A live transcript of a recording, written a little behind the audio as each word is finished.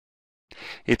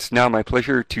It's now my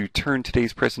pleasure to turn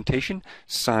today's presentation,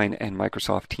 Sign and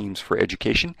Microsoft Teams for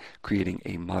Education, Creating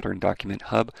a Modern Document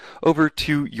Hub, over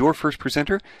to your first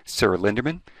presenter, Sarah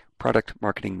Linderman, Product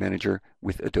Marketing Manager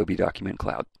with Adobe Document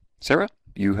Cloud. Sarah,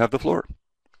 you have the floor.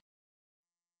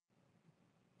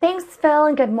 Thanks, Phil,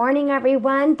 and good morning,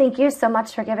 everyone. Thank you so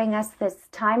much for giving us this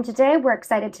time today. We're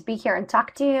excited to be here and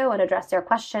talk to you and address your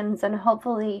questions and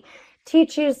hopefully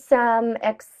teach you some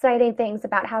exciting things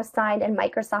about how Sign and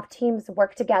Microsoft Teams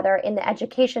work together in the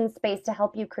education space to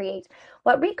help you create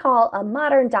what we call a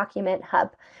modern document hub.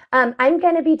 I'm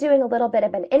going to be doing a little bit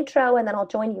of an intro, and then I'll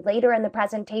join you later in the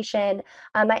presentation.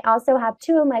 I also have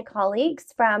two of my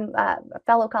colleagues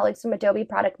fellow colleagues from Adobe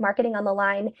Product Marketing on the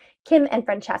line, Kim and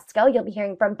Francesco. You'll be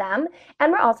hearing from them.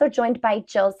 And we're also joined by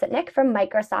Jill Sitnick from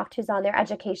Microsoft, who's on their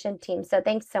education team. So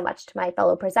thanks so much to my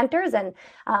fellow presenters,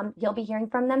 and you'll be hearing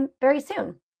from them very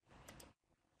soon.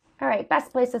 All right,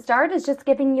 best place to start is just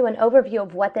giving you an overview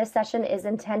of what this session is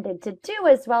intended to do,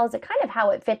 as well as kind of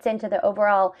how it fits into the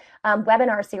overall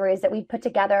webinar series that we've put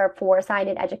together for Sign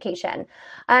in Education.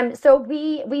 So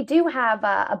we do have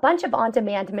a bunch of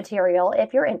on-demand material.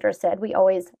 If you're interested, we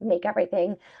always make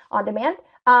everything on demand.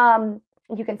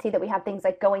 You can see that we have things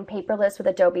like going paperless with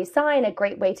Adobe Sign, a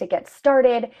great way to get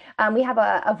started. We have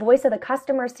a Voice of the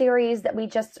Customer series that we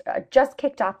just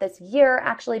kicked off this year,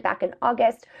 actually back in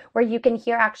August, where you can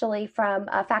hear actually from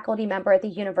a faculty member at the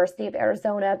University of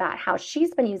Arizona about how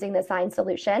she's been using the Sign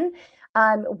solution.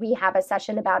 We have a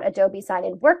session about Adobe Sign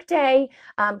in Workday.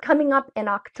 Coming up in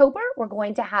October, we're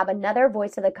going to have another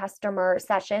Voice of the Customer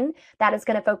session that is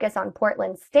going to focus on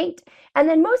Portland State. And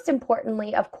then most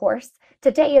importantly, of course,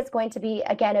 today is going to be,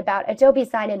 again, about Adobe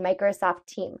Sign in Microsoft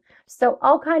Team. So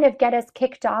I'll kind of get us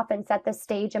kicked off and set the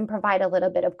stage and provide a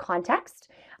little bit of context.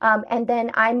 And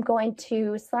then I'm going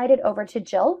to slide it over to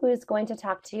Jill, who is going to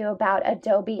talk to you about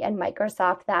Adobe and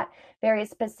Microsoft, that very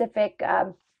specific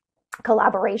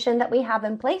collaboration that we have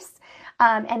in place.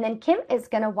 And then Kim is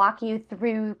going to walk you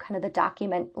through kind of the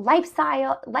document life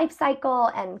cycle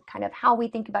and kind of how we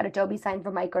think about Adobe Sign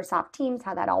for Microsoft Teams,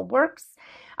 how that all works.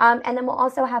 And then we'll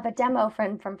also have a demo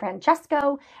from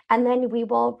Francesco, and then we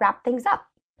will wrap things up.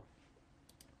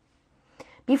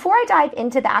 Before I dive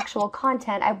into the actual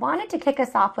content, I wanted to kick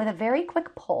us off with a very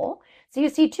quick poll. So you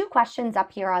see two questions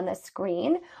up here on the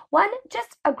screen. One,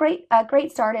 just a great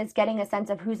start is getting a sense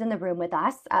of who's in the room with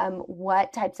us.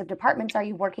 What types of departments are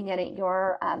you working in at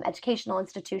your educational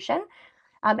institution?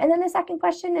 And then the second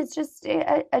question is just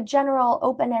a general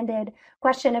open-ended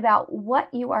question about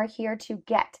what you are here to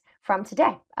get from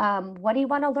today. What do you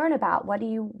want to learn about? What do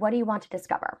you want to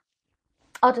discover?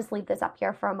 I'll just leave this up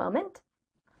here for a moment.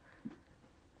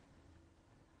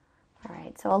 All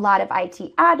right, so a lot of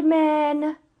IT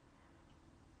admin,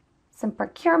 some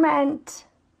procurement,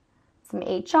 some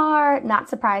HR, not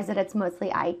surprised that it's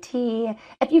mostly IT.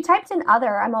 If you typed in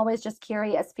other, I'm always just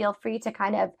curious, feel free to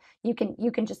kind of, you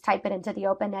can just type it into the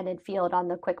open-ended field on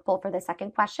the quick poll for the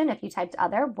second question. If you typed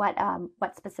other, what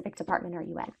specific department are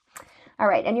you in? All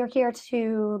right, and you're here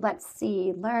to, let's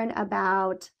see, learn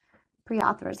about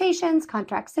pre-authorizations,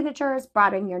 contract signatures,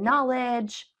 broadening your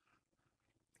knowledge,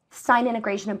 Sign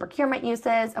integration and procurement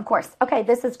uses, of course. Okay,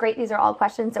 this is great. These are all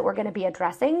questions that we're going to be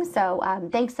addressing. So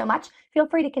thanks so much. Feel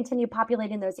free to continue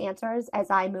populating those answers as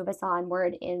I move us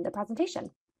onward in the presentation.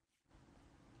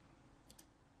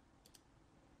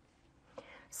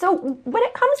 So when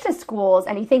it comes to schools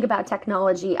and you think about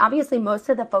technology, obviously most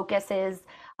of the focus is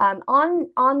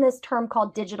on this term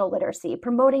called digital literacy,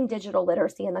 promoting digital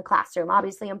literacy in the classroom,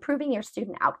 obviously improving your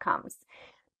student outcomes.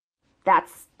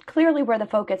 That's clearly where the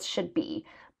focus should be.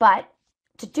 But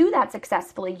to do that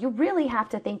successfully, you really have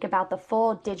to think about the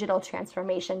full digital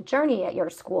transformation journey at your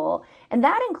school. And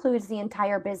that includes the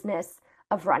entire business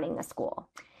of running the school.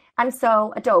 And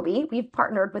so Adobe, we've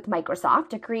partnered with Microsoft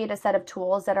to create a set of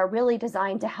tools that are really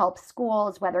designed to help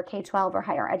schools, whether K-12 or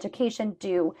higher education,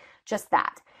 do just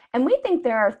that. And we think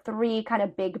there are three kind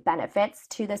of big benefits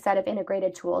to the set of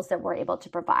integrated tools that we're able to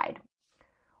provide.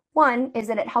 One is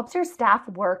that it helps your staff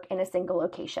work in a single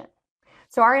location.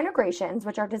 So our integrations,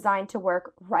 which are designed to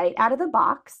work right out of the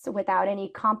box without any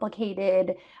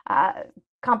complicated,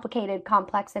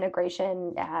 complex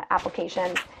integration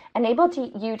applications, enable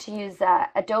you to use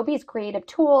Adobe's creative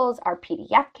tools, our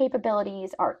PDF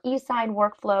capabilities, our e-sign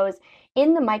workflows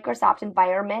in the Microsoft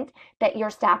environment that your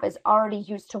staff is already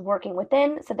used to working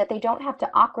within, so that they don't have to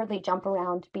awkwardly jump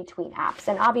around between apps.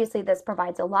 And obviously this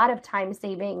provides a lot of time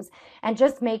savings and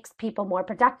just makes people more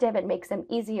productive. It makes them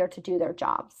easier to do their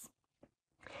jobs.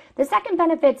 The second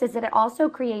benefit is that it also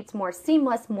creates more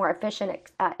seamless, more efficient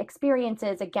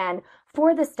experiences, again,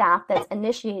 for the staff that's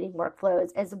initiating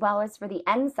workflows, as well as for the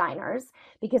end signers,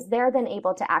 because they're then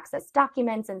able to access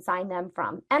documents and sign them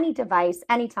from any device,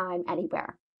 anytime,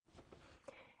 anywhere.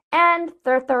 And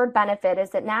the third benefit is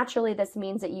that naturally this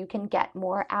means that you can get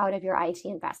more out of your IT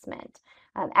investment.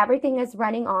 Everything is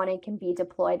running on and can be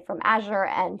deployed from Azure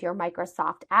and your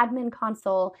Microsoft admin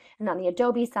console. And on the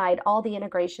Adobe side, all the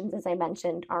integrations, as I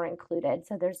mentioned, are included.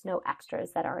 So there's no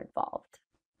extras that are involved.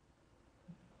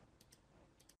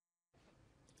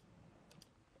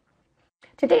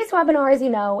 Today's webinar, as you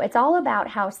know, it's all about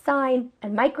how Sign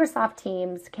and Microsoft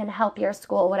Teams can help your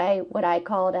school, what I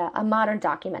called a modern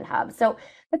document hub. So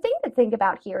the thing to think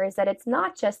about here is that it's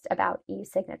not just about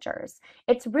e-signatures.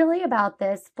 It's really about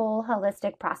this full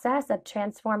holistic process of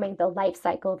transforming the life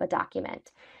cycle of a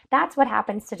document. That's what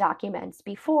happens to documents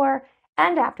before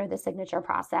and after the signature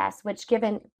process, which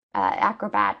given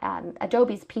Acrobat,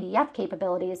 Adobe's PDF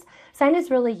capabilities, Sign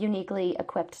is really uniquely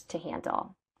equipped to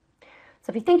handle. So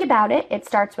if you think about it, it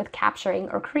starts with capturing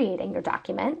or creating your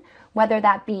document, whether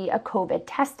that be a COVID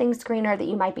testing screener that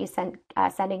you might be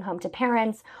sending home to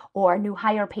parents or new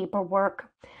hire paperwork.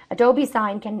 Adobe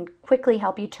Sign can quickly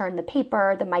help you turn the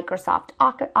paper, the Microsoft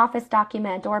Office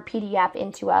document, or PDF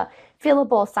into a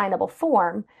fillable, signable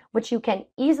form, which you can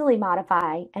easily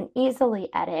modify and easily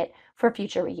edit for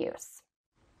future reuse.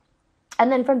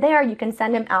 And then from there, you can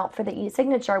send them out for the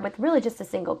e-signature with really just a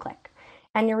single click.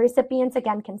 And your recipients,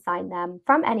 again, can sign them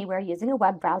from anywhere using a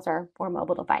web browser or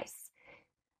mobile device.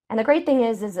 And the great thing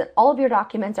is that all of your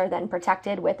documents are then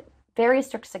protected with very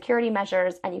strict security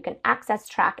measures, and you can access,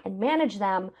 track, and manage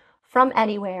them from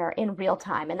anywhere in real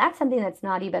time. And that's something that's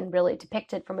not even really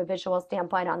depicted from a visual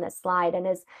standpoint on this slide, and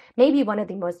is maybe one of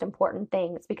the most important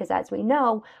things, because as we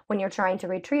know, when you're trying to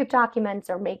retrieve documents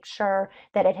or make sure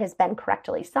that it has been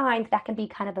correctly signed, that can be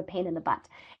kind of a pain in the butt.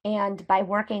 And by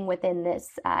working within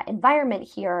this environment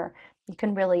here, you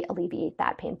can really alleviate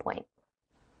that pain point.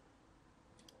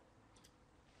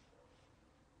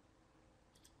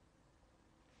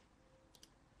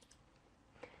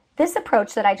 This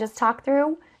approach that I just talked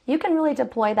through, you can really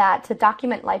deploy that to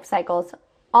document life cycles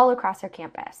all across your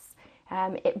campus.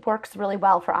 It works really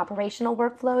well for operational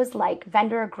workflows like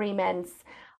vendor agreements,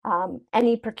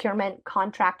 any procurement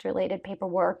contract related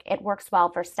paperwork. It works well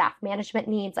for staff management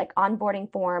needs like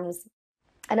onboarding forms.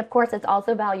 And of course, it's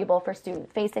also valuable for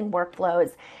student-facing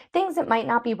workflows, things that might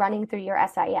not be running through your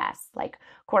SIS, like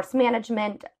course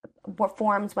management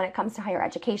forms when it comes to higher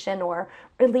education, or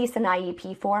release and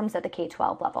IEP forms at the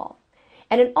K-12 level.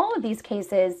 And in all of these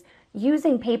cases,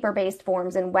 using paper-based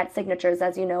forms and wet signatures,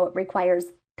 as you know, it requires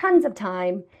tons of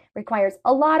time, requires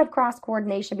a lot of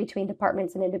cross-coordination between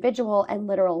departments and individual and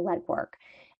literal legwork.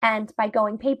 And by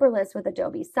going paperless with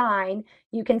Adobe Sign,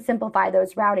 you can simplify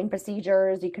those routing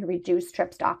procedures, you can reduce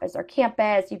trips to office or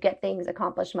campus, you get things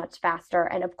accomplished much faster.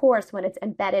 And of course, when it's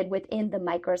embedded within the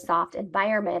Microsoft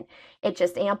environment, it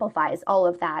just amplifies all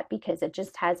of that because it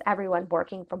just has everyone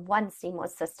working from one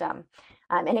seamless system.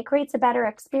 And it creates a better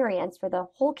experience for the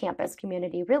whole campus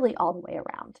community, really all the way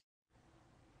around.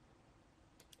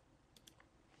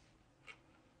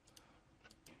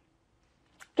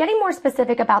 Getting more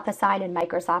specific about the Sign and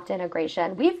Microsoft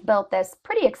integration, we've built this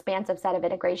pretty expansive set of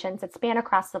integrations that span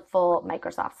across the full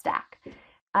Microsoft stack.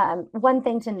 One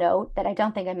thing to note that I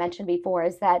don't think I mentioned before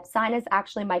is that Sign is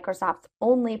actually Microsoft's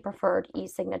only preferred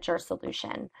e-signature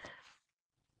solution.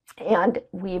 And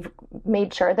we've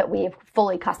made sure that we've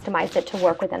fully customized it to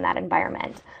work within that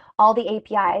environment. All the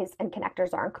APIs and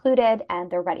connectors are included and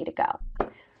they're ready to go.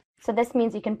 So this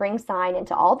means you can bring Sign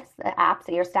into all the apps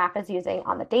that your staff is using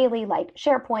on the daily, like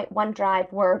SharePoint,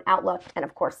 OneDrive, Word, Outlook, and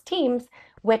of course Teams,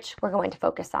 which we're going to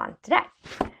focus on today.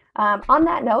 On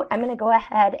that note, I'm going to go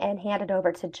ahead and hand it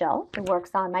over to Jill, who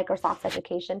works on Microsoft's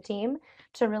education team,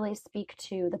 to really speak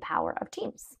to the power of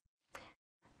Teams.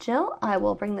 Jill, I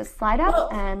will bring this slide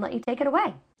up and let you take it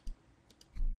away.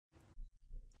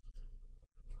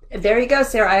 There you go,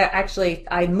 Sarah.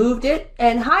 I moved it.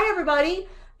 And hi, everybody.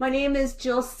 My name is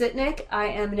Jill Sitnick. I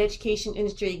am an education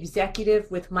industry executive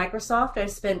with Microsoft. I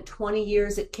spent 20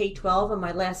 years at K-12 and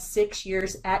my last 6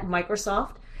 years at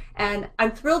Microsoft. And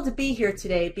I'm thrilled to be here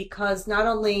today because not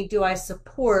only do I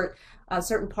support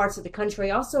certain parts of the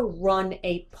country, I also run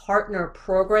a partner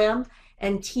program.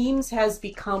 And Teams has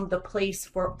become the place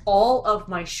for all of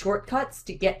my shortcuts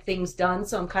to get things done.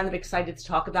 So I'm kind of excited to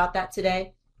talk about that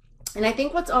today. And I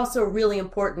think what's also really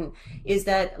important is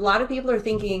that a lot of people are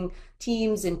thinking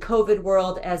Teams in COVID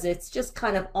world as it's just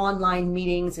kind of online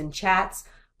meetings and chats,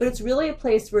 but it's really a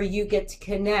place where you get to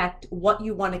connect what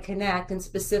you want to connect, and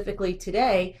specifically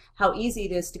today, how easy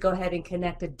it is to go ahead and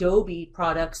connect Adobe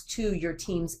products to your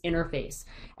Teams interface.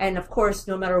 And of course,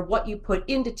 no matter what you put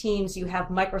into Teams, you have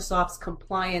Microsoft's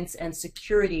compliance and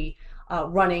security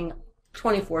running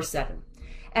 24/7.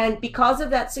 And because of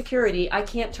that security, I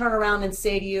can't turn around and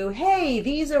say to you, hey,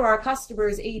 these are our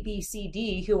customers A, B, C,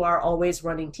 D who are always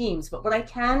running Teams. But what I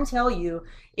can tell you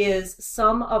is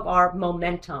some of our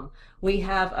momentum. We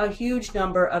have a huge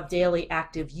number of daily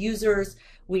active users.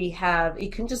 We have, you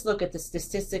can just look at the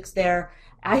statistics there.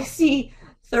 I see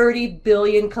 30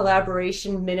 billion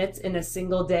collaboration minutes in a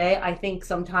single day. I think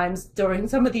sometimes during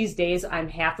some of these days, I'm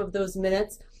half of those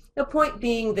minutes. The point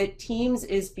being that Teams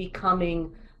is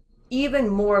becoming even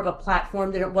more of a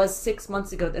platform than it was 6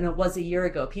 months ago, than it was a year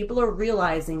ago. People are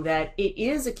realizing that it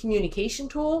is a communication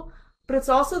tool, but it's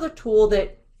also the tool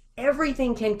that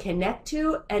everything can connect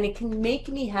to, and it can make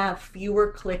me have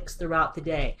fewer clicks throughout the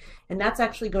day. And that's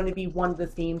actually going to be one of the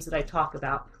themes that I talk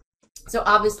about. So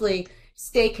obviously,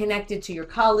 stay connected to your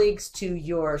colleagues, to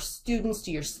your students,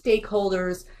 to your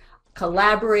stakeholders.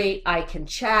 Collaborate, I can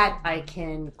chat, I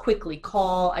can quickly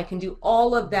call, I can do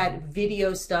all of that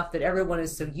video stuff that everyone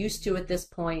is so used to at this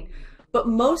point. But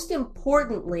most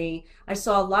importantly, I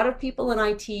saw a lot of people in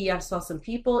IT, I saw some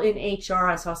people in HR,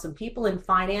 I saw some people in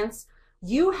finance.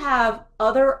 You have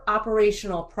other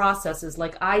operational processes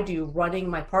like I do running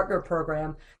my partner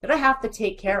program that I have to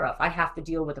take care of. I have to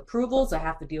deal with approvals, I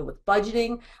have to deal with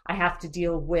budgeting, I have to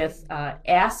deal with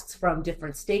asks from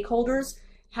different stakeholders.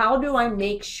 How do I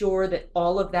make sure that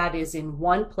all of that is in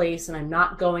one place and I'm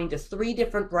not going to 3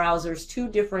 different browsers, 2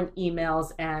 different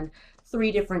emails, and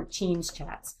 3 different Teams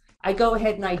chats? I go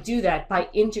ahead and I do that by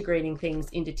integrating things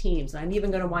into Teams. And I'm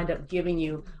even going to wind up giving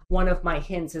you one of my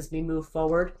hints as we move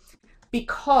forward,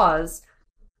 because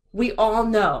we all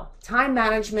know time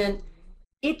management,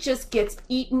 it just gets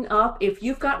eaten up. If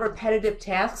you've got repetitive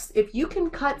tasks, if you can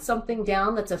cut something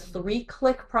down that's a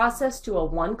 3-click process to a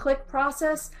 1-click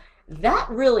process, that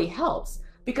really helps,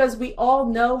 because we all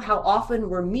know how often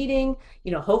we're meeting.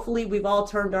 You know, hopefully we've all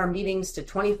turned our meetings to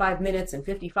 25 minutes and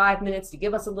 55 minutes to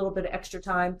give us a little bit of extra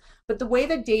time. But the way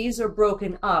the days are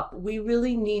broken up, we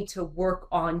really need to work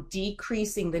on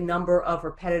decreasing the number of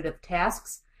repetitive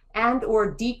tasks and or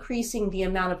decreasing the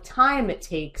amount of time it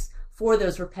takes for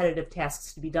those repetitive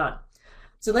tasks to be done.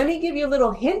 So let me give you a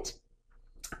little hint.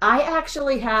 I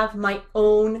actually have my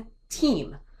own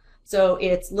team. So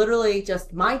it's literally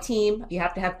just my team. You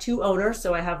have to have 2 owners.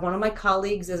 So I have one of my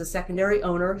colleagues as a secondary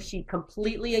owner. She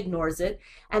completely ignores it.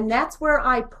 And that's where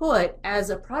I put, as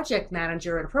a project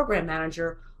manager and program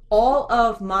manager, all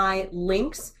of my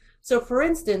links. So for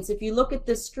instance, if you look at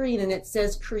this screen and it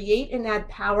says create and add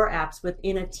Power Apps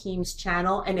within a Teams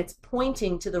channel, and it's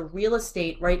pointing to the real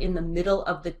estate right in the middle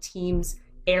of the Teams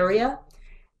area,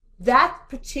 that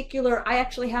particular, I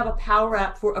actually have a Power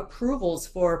App for approvals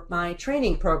for my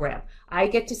training program. I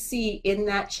get to see in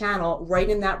that channel, right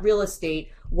in that real estate,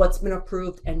 what's been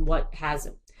approved and what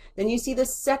hasn't. Then you see the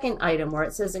second item where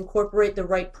it says incorporate the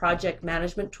right project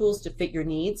management tools to fit your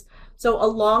needs. So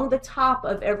along the top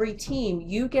of every team,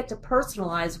 you get to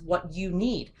personalize what you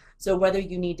need. So whether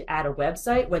you need to add a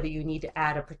website, whether you need to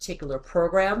add a particular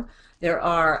program, there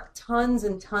are tons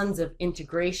and tons of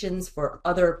integrations for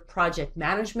other project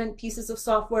management pieces of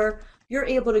software. You're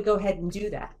able to go ahead and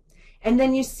do that. And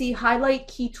then you see highlight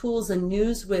key tools and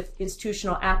news with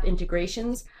institutional app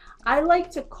integrations. I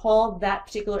like to call that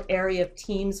particular area of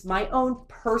Teams my own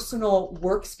personal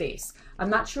workspace. I'm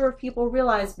not sure if people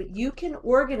realize, but you can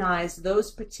organize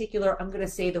those particular, I'm going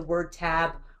to say the word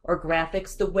tab or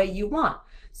graphics, the way you want.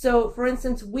 So for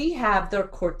instance, we have the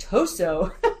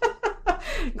Cortoso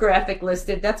graphic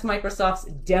listed. That's Microsoft's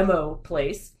demo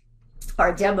place,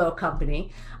 our demo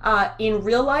company. In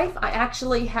real life, I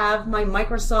actually have my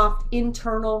Microsoft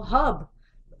internal hub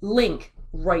link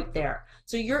right there.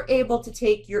 So you're able to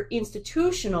take your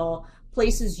institutional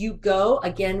places you go,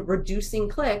 again, reducing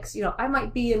clicks. You know, I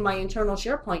might be in my internal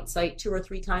SharePoint site 2 or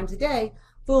 3 times a day.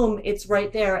 Boom, it's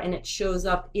right there and it shows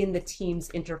up in the Teams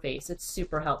interface. It's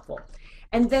super helpful.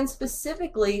 And then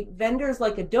specifically, vendors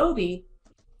like Adobe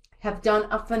have done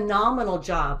a phenomenal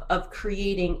job of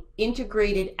creating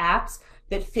integrated apps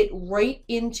that fit right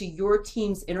into your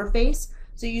Teams interface.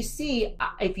 So you see,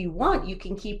 if you want, you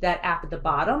can keep that app at the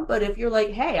bottom, but if you're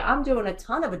like, hey, I'm doing a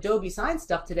ton of Adobe Sign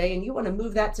stuff today and you want to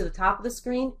move that to the top of the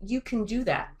screen, you can do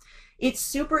that. It's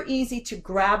super easy to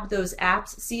grab those apps.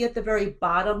 See at the very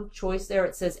bottom choice there,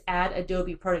 it says add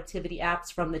Adobe Productivity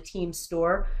Apps from the Teams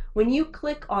store. When you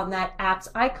click on that apps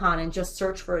icon and just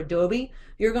search for Adobe,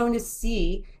 you're going to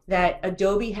see that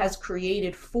Adobe has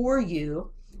created for you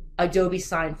Adobe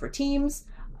Sign for Teams,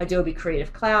 Adobe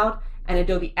Creative Cloud, and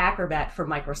Adobe Acrobat for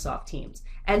Microsoft Teams.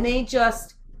 And they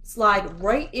just slide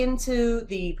right into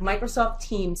the Microsoft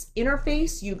Teams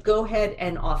interface. You go ahead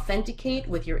and authenticate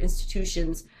with your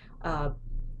institution's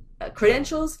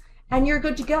credentials, and you're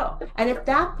good to go. And at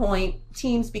that point,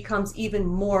 Teams becomes even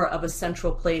more of a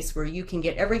central place where you can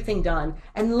get everything done.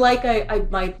 And like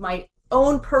my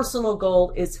own personal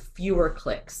goal is fewer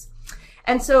clicks.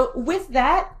 And so with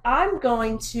that, I'm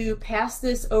going to pass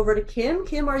this over to Kim.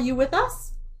 Kim, are you with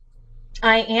us?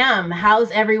 I am.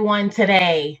 How's everyone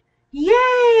today?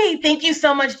 Yay! Thank you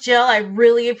so much, Jill. I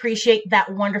really appreciate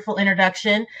that wonderful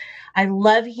introduction. I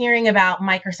love hearing about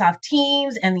Microsoft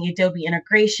Teams and the Adobe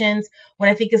integrations. What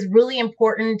I think is really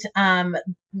important,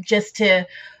 just to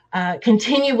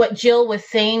continue what Jill was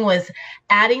saying, was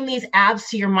adding these apps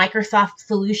to your Microsoft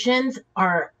solutions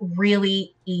are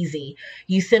really easy.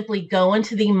 You simply go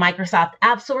into the Microsoft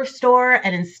App Store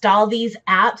and install these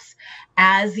apps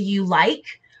as you like.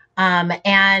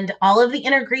 And all of the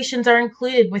integrations are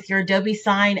included with your Adobe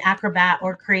Sign, Acrobat,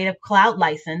 or Creative Cloud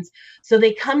license. So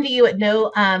they come to you at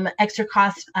no extra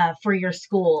cost for your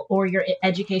school or your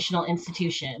educational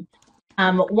institution.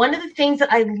 One of the things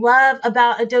that I love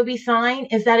about Adobe Sign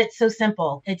is that it's so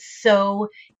simple. It's so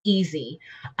easy.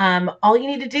 All you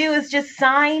need to do is just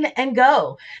sign and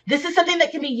go. This is something that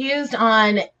can be used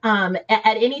on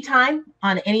at any time,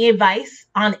 on any device,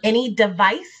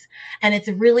 and it's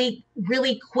really,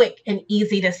 really quick and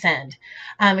easy to send.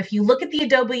 If you look at the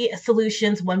Adobe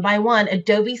solutions one by one,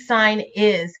 Adobe Sign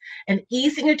is an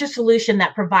e-signature solution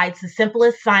that provides the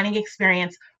simplest signing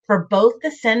experience for both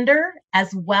the sender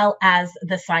as well as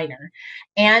the signer.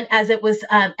 And as it was,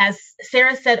 as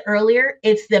Sarah said earlier,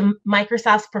 it's the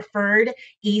Microsoft's preferred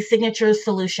e-signature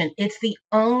solution. It's the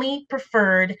only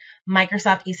preferred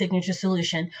Microsoft e-signature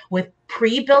solution with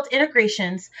pre-built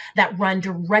integrations that run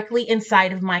directly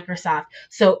inside of Microsoft.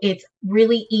 So it's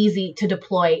really easy to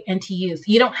deploy and to use.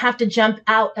 You don't have to jump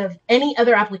out of any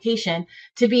other application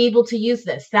to be able to use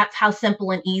this. That's how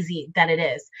simple and easy that it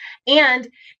is. And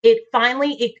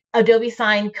Adobe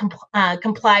Sign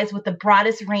complies with the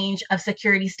broadest range of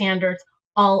security standards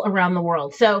all around the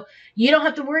world. So you don't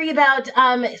have to worry about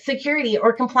security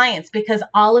or compliance because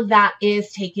all of that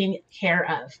is taken care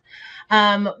of.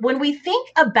 When we think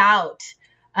about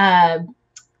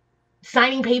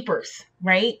signing papers,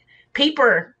 right?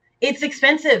 Paper, it's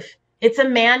expensive. It's a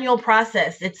manual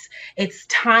process. It's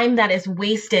time that is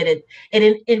wasted.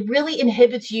 It really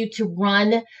inhibits you to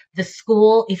run the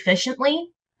school efficiently,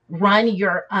 run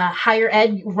your higher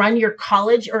ed, run your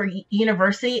college or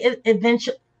university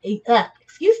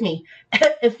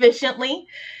efficiently.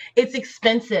 It's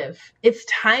expensive. It's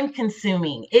time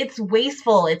consuming. It's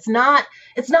wasteful. It's not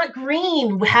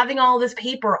green having all this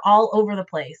paper all over the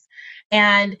place.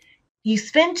 And you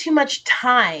spend too much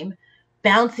time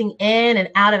bouncing in and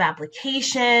out of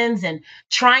applications and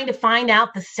trying to find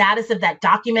out the status of that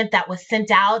document that was sent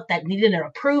out that needed an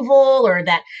approval or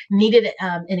that needed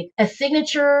a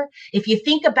signature. If you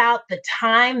think about the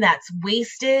time that's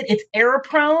wasted, it's error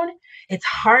prone, it's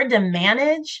hard to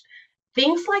manage.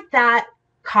 Things like that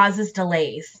causes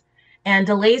delays. And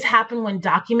delays happen when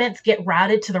documents get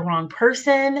routed to the wrong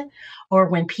person or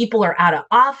when people are out of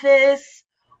office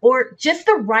or just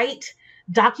the right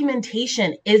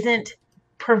documentation isn't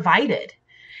provided.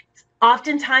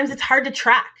 Oftentimes it's hard to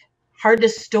track, hard to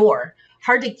store,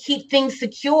 hard to keep things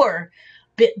secure.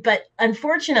 But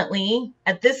unfortunately,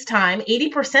 at this time,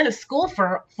 80% of school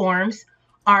forms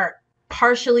are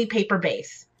partially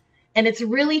paper-based. And it's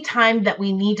really time that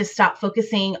we need to stop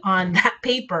focusing on that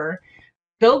paper,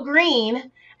 go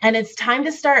green, and it's time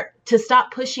to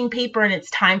stop pushing paper, and it's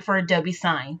time for Adobe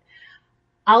Sign.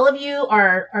 All of you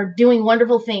are doing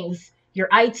wonderful things. You're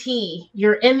IT,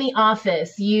 you're in the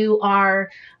office, you are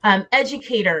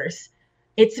educators.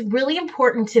 It's really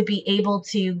important to be able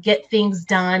to get things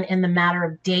done in the matter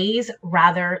of days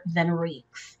rather than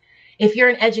weeks. If you're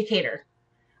an educator,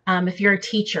 if you're a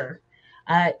teacher,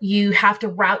 you have to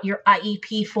route your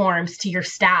IEP forms to your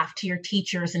staff, to your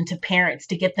teachers, and to parents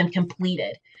to get them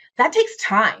completed. That takes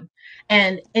time.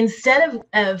 And instead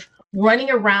of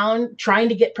running around trying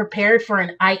to get prepared for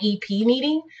an IEP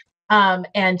meeting,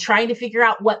 and trying to figure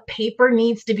out what paper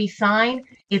needs to be signed,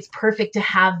 it's perfect to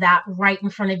have that right in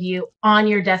front of you on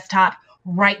your desktop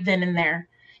right then and there.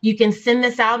 You can send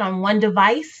this out on one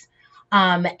device,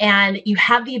 and you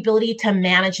have the ability to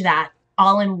manage that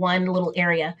all in one little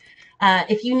area.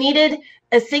 If you needed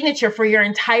a signature for your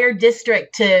entire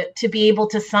district to be able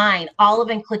to sign, all of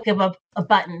a click of a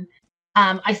button.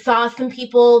 I saw some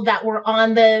people that were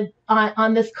on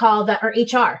this call that are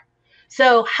HR.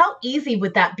 So how easy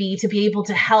would that be to be able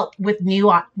to help with new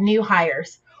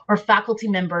hires or faculty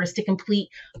members to complete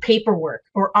paperwork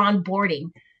or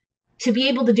onboarding. To be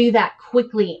able to do that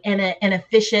quickly in an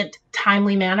efficient,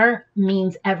 timely manner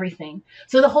means everything.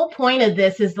 So the whole point of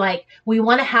this is like, we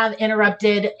want to have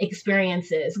interrupted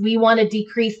experiences. We want to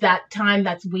decrease that time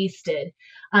that's wasted.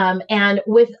 And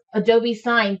with Adobe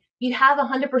Sign, you have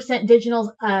 100%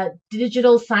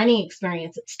 digital signing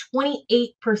experience. It's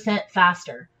 28%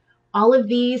 faster. All of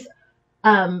these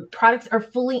products are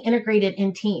fully integrated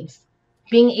in Teams.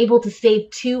 Being able to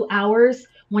save 2 hours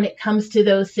when it comes to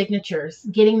those signatures,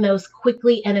 getting those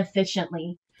quickly and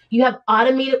efficiently. You have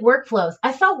automated workflows.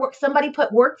 I saw somebody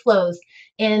put workflows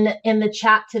in the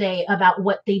chat today about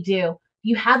what they do.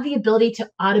 You have the ability to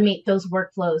automate those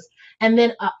workflows. And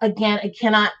then again, I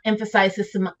cannot emphasize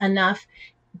this enough,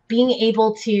 being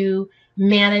able to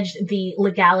manage the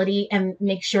legality and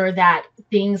make sure that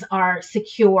things are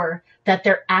secure, that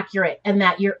they're accurate, and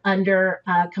that you're under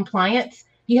compliance.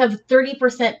 You have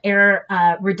 30% error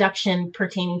reduction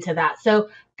pertaining to that. So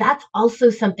that's also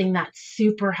something that's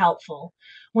super helpful.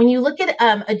 When you look at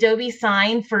Adobe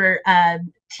Sign for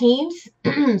Teams,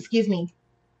 excuse me,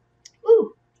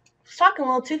 ooh, I was talking a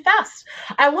little too fast.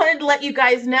 I wanted to let you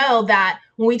guys know that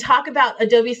when we talk about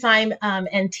Adobe Sign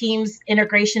and Teams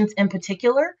integrations in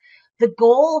particular, the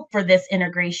goal for this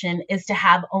integration is to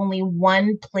have only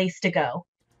one place to go,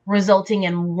 resulting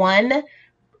in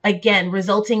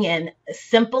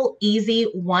simple, easy,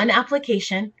 one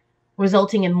application,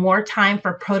 resulting in more time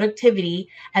for productivity,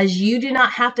 as you do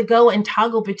not have to go and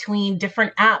toggle between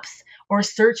different apps or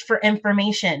search for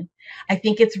information. I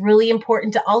think it's really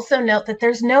important to also note that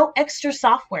there's no extra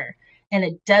software, and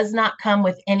it does not come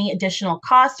with any additional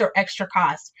cost or extra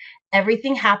cost.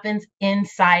 Everything happens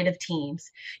inside of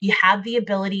Teams. You have the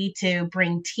ability to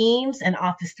bring Teams and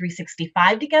Office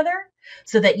 365 together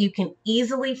so that you can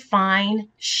easily find,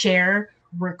 share,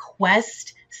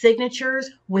 request signatures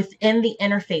within the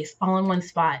interface all in one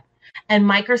spot. And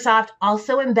Microsoft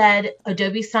also embed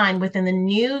Adobe Sign within the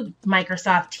new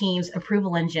Microsoft Teams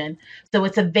approval engine. So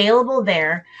it's available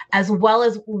there, as well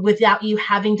as without you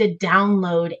having to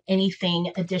download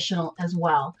anything additional as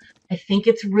well. I think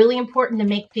it's really important to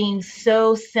make things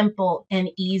so simple and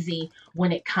easy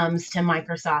when it comes to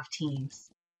Microsoft Teams.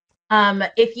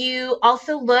 If you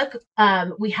also look,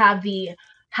 we have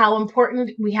how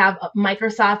important we have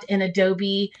Microsoft and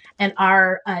Adobe and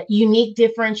our unique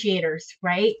differentiators,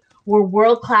 right? We're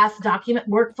world-class document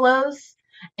workflows.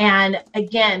 And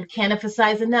again, can't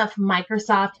emphasize enough,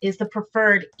 Microsoft is the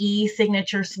preferred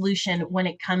e-signature solution when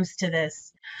it comes to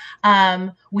this.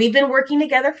 We've been working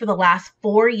together for the last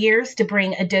 4 years to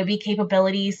bring Adobe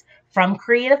capabilities from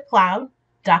Creative Cloud,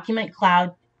 Document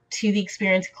Cloud, to the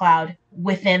Experience Cloud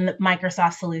within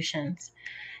Microsoft solutions.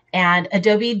 And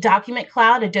Adobe Document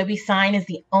Cloud, Adobe Sign, is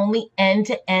the only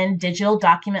end-to-end digital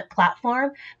document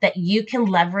platform that you can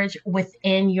leverage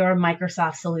within your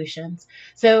Microsoft solutions.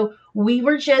 So we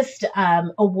were just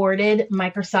awarded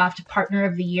Microsoft Partner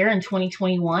of the Year in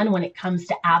 2021 when it comes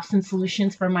to apps and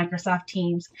solutions for Microsoft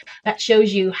Teams. That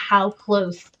shows you how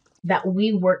close that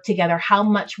we work together, how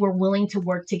much we're willing to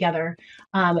work together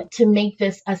to make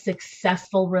this a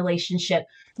successful relationship,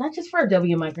 not just for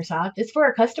Adobe and Microsoft, it's for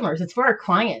our customers, it's for our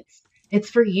clients, it's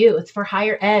for you, it's for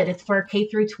higher ed, it's for K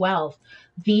through 12.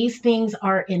 These things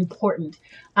are important.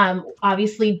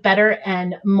 Obviously, better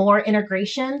and more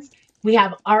integrations. We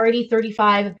have already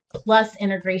 35 plus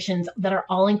integrations that are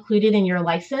all included in your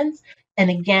license. And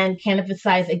again, can't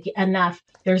emphasize enough,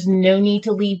 there's no need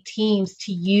to leave Teams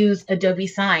to use Adobe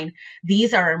Sign.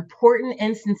 These are important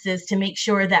instances to make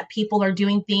sure that people are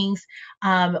doing things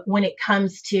when it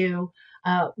comes to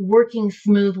working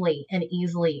smoothly and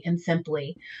easily and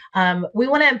simply. We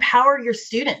want to empower your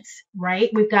students, right?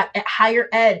 We've got higher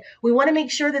ed. We want to make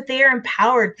sure that they are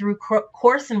empowered through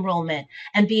course enrollment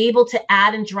and be able to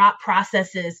add and drop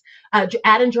processes,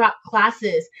 add and drop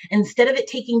classes. Instead of it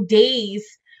taking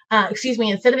days,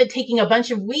 instead of it taking a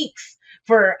bunch of weeks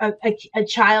for a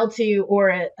child to, or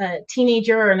a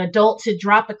teenager or an adult to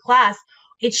drop a class,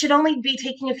 it should only be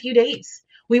taking a few days.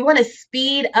 We want to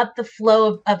speed up the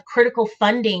flow of critical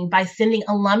funding by sending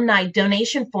alumni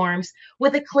donation forms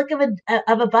with a click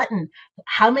of a button.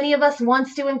 How many of us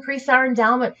wants to increase our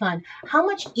endowment fund? How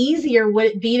much easier would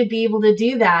it be to be able to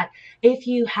do that if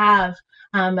you have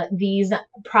these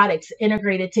products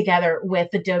integrated together with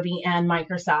Adobe and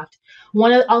Microsoft?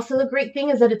 Also the great thing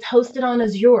is that it's hosted on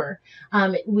Azure.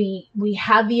 We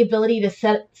have the ability to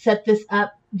set this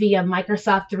up via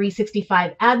Microsoft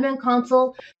 365 Admin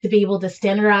Console to be able to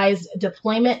standardize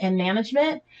deployment and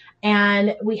management.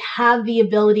 And we have the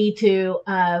ability to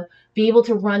be able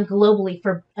to run globally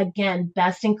for, again,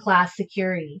 best-in-class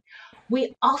security.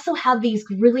 We also have these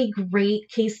really great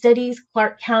case studies,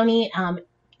 Clark County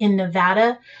in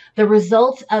Nevada. The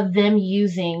results of them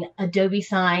using Adobe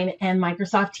Sign and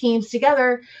Microsoft Teams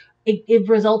together, it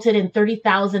resulted in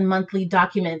 30,000 monthly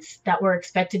documents that were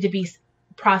expected to be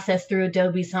processed through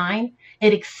Adobe Sign.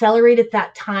 It accelerated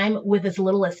that time with as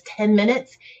little as 10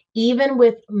 minutes, even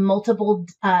with multiple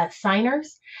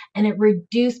signers, and it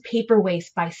reduced paper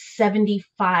waste by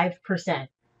 75%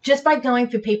 just by going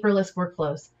through paperless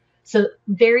workflows. So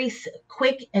very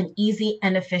quick and easy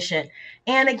and efficient.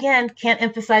 And again, can't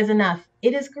emphasize enough,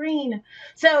 it is green.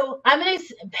 So I'm going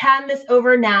to hand this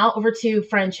over now over to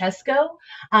Francesco.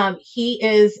 He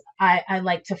is, I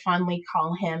like to fondly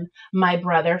call him my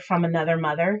brother from another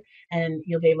mother, and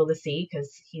you'll be able to see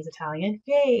because he's Italian.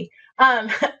 Yay.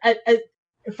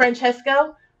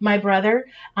 Francesco, my brother,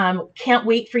 can't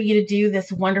wait for you to do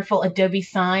this wonderful Adobe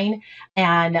Sign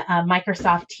and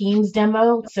Microsoft Teams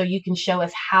demo so you can show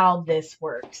us how this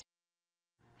works.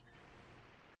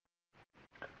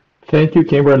 Thank you,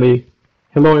 Kimberly.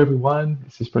 Hello, everyone.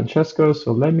 This is Francesco.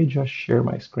 So let me just share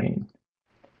my screen.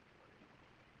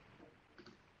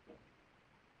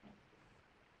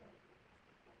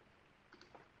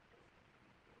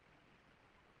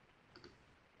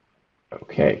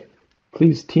 Okay.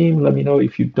 Please, team, let me know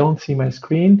if you don't see my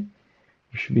screen.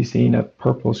 You should be seeing a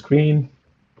purple screen.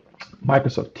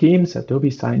 Microsoft Teams,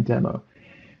 Adobe Sign demo.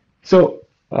 So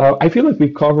I feel like we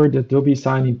covered Adobe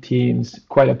Sign in Teams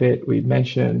quite a bit. We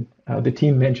mentioned, the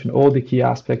team mentioned all the key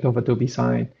aspects of Adobe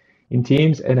Sign in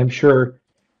Teams, and I'm sure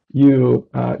you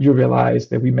realize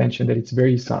that we mentioned that it's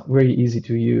very easy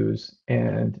to use.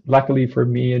 And luckily for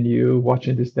me and you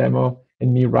watching this demo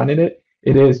and me running it,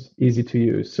 it is easy to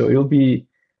use. So it'll be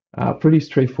pretty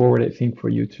straightforward, I think, for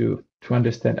you to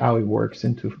understand how it works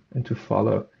and to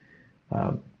follow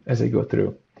as I go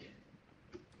through.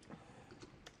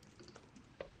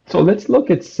 So let's look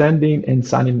at sending and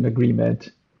signing an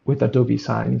agreement with Adobe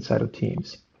Sign inside of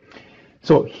Teams.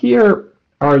 So here,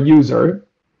 our user,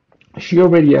 she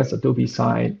already has Adobe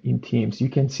Sign in Teams. You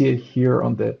can see it here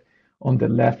on the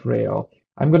left rail.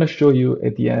 I'm going to show you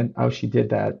at the end how she did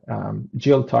that.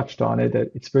 Jill touched on it,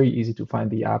 that it's very easy to find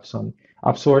the apps on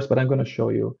AppSource, but I'm going to show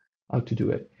you how to do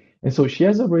it. And so she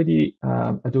has already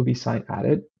Adobe Sign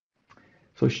added.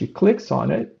 So she clicks on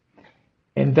it.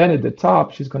 And then at the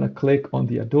top, she's going to click on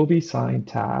the Adobe Sign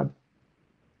tab.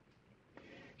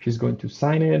 She's going to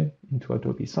sign in into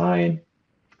Adobe Sign.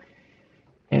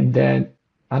 And then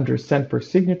under Send per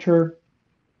Signature,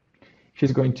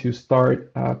 she's going to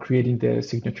start creating the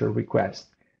signature request.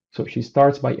 So she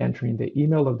starts by entering the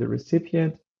email of the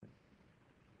recipient.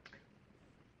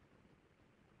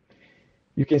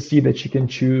 You can see that she can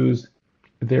choose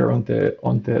there on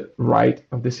the right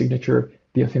of the signature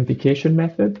the authentication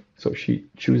method. So she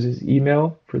chooses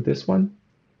email for this one.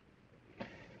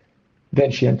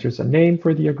 Then she enters a name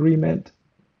for the agreement.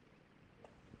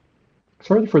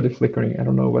 Sorry for the flickering. I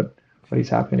don't know what is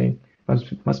happening.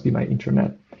 Must be my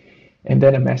internet. And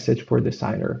then a message for the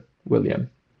signer, William.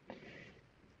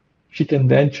 She can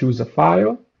then choose a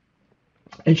file,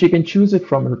 and she can choose it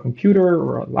from her computer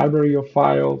or a library of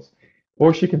files,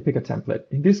 or she can pick a template.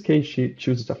 In this case, she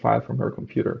chooses a file from her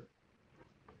computer.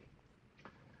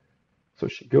 So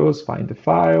she goes, find the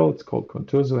file. It's called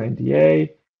Contoso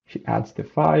NDA. She adds the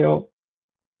file.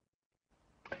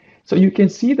 So you can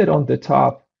see that on the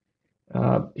top,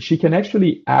 she can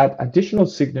actually add additional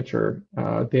signature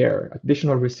there,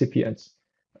 additional recipients,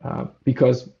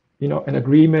 because an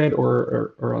agreement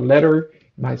or a letter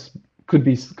could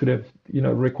have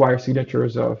require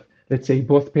signatures of, let's say,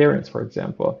 both parents, for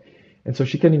example, and so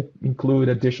she can include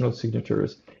additional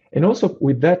signatures. And also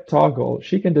with that toggle,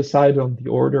 she can decide on the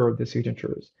order of the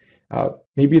signatures.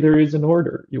 Maybe there is an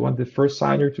order. You want the first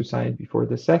signer to sign before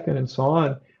the second, and so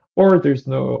on, or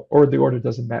the order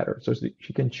doesn't matter. So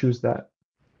she can choose that.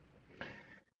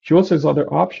 She also has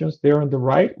other options there on the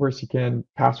right where she can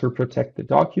password protect the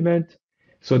document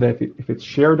so that if it's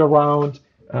shared around,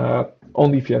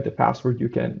 only if you have the password you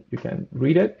can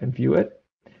read it and view it.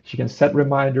 She can set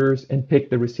reminders and pick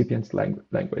the recipient's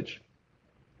language.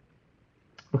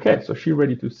 Okay, so she's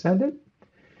ready to send it.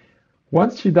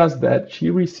 Once she does that, she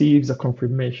receives a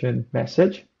confirmation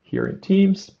message here in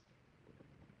Teams.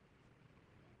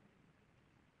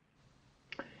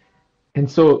 And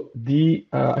so the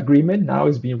agreement now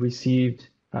is being received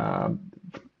by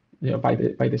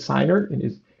the signer in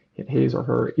his or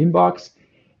her inbox,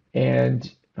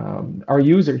 and our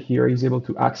user here is able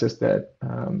to access that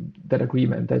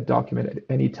agreement, that document at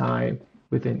any time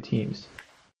within Teams.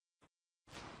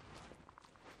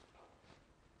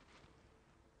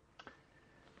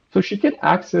 So she can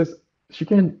access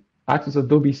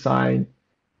Adobe Sign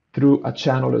through a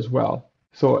channel as well.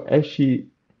 So as she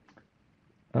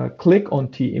click on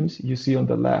Teams, you see on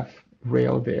the left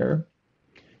rail there,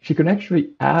 she can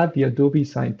actually add the Adobe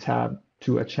Sign tab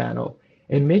to a channel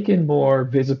and make it more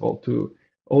visible to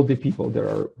all the people that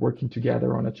are working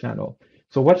together on a channel.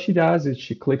 So what she does is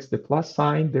she clicks the plus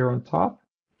sign there on top,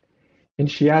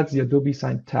 and she adds the Adobe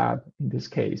Sign tab in this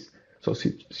case. So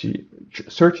she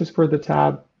searches for the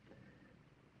tab,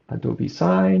 Adobe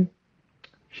Sign,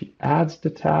 she adds the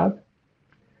tab,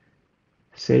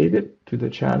 save it to the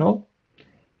channel,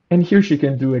 and here she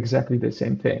can do exactly the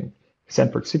same thing.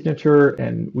 Send for signature,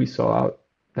 and we saw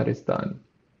that it's done.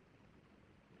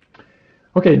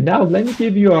 Okay, now let me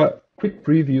give you a quick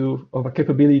preview of a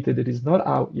capability that is not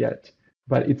out yet,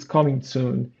 but it's coming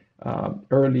soon,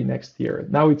 early next year.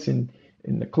 Now it's in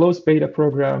the closed beta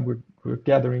program. We're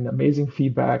gathering amazing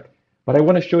feedback, but I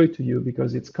want to show it to you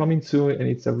because it's coming soon and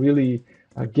it's a really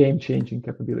game-changing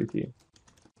capability.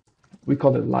 We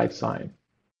call it Live Sign.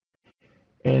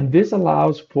 And this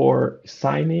allows for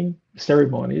signing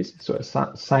ceremonies, so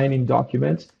signing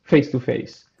documents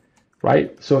face-to-face,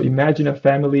 right? So imagine a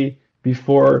family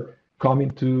before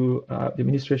coming to the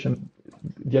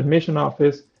admission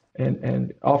office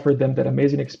and offer them that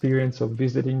amazing experience of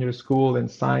visiting your school and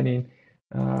signing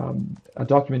a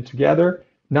document together.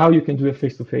 Now you can do it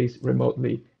face-to-face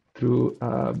remotely through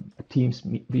a Teams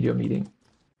video meeting.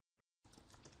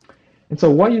 And so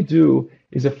what you do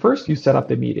is at first you set up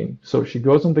the meeting. So she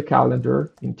goes on the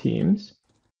calendar in Teams.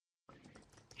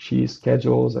 She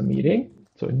schedules a meeting,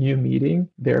 so a new meeting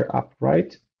there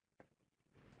upright.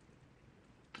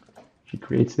 She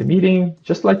creates the meeting,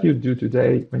 just like you do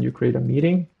today when you create a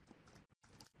meeting.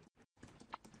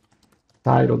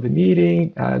 Title the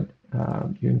meeting,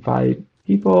 you invite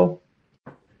people,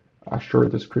 a short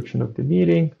description of the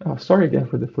meeting. Oh, sorry again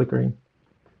for the flickering.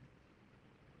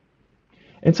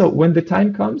 And so when the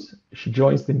time comes, she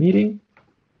joins the meeting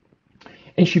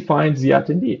and she finds the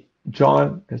attendee.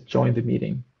 John has joined the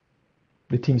meeting,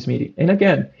 the Teams meeting. And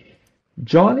again,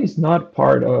 John is not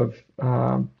part of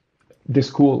the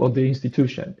school or the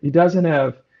institution. He doesn't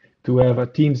have to have a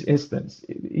Teams instance.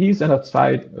 He's an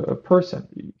outside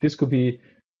person. This could be,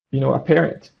 a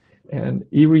parent, and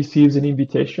he receives an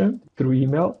invitation through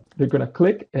email. They're going to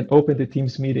click and open the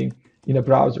Teams meeting in a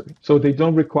browser. So they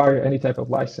don't require any type of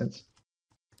license.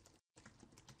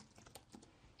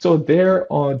 So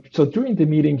during the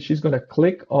meeting, she's going to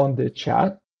click on the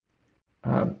chat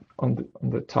on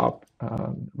the top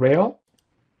rail,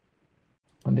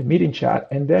 on the meeting chat,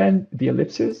 and then the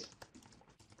ellipses,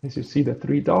 as you see the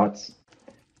 3 dots.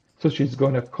 So she's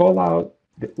going to call out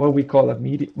what we call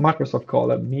Microsoft call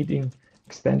a meeting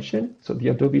extension. So the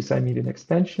Adobe Sign meeting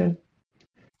extension.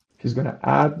 She's going to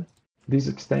add this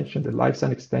extension, the Live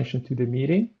Sign extension, to the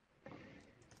meeting.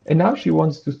 And now she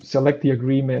wants to select the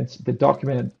agreements, the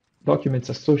documents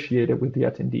associated with the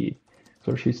attendee.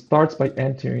 So she starts by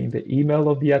entering the email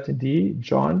of the attendee,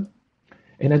 John,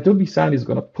 and Adobe Sign is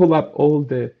going to pull up all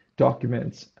the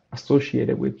documents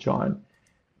associated with John.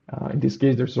 In this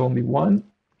case, there's only one.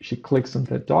 She clicks on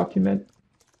that document.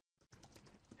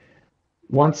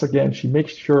 Once again, she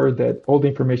makes sure that all the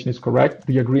information is correct.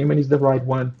 The agreement is the right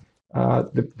one.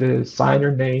 The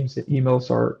signer names, the emails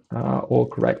are all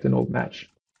correct and all match.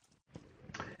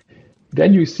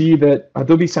 Then you see that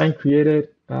Adobe Sign created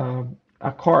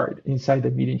a card inside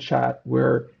the meeting chat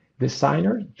where the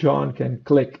signer, John, can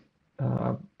click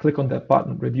on that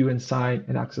button, review and sign,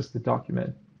 and access the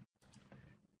document.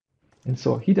 And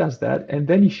so he does that, and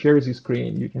then he shares his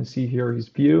screen. You can see here his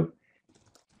view.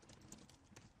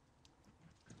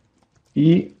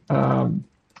 He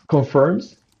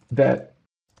confirms that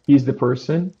he's the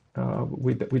person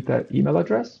with that email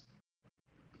address,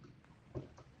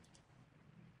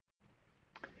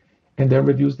 and then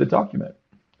reviews the document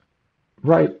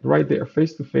right there,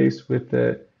 face to face with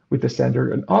the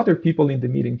sender and other people in the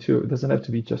meeting too. It doesn't have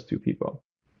to be just 2 people.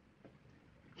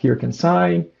 Here can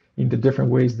sign in the different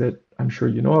ways that I'm sure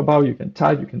you know about. You can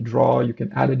type, you can draw, you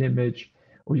can add an image,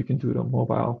 or you can do it on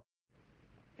mobile.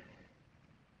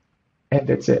 And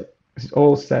that's it. It's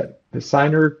all set. The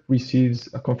signer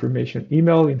receives a confirmation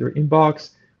email in their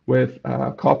inbox with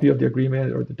a copy of the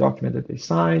agreement or the document that they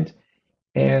signed.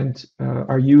 And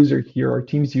our user here, our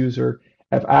Teams user,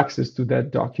 have access to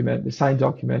that document, the signed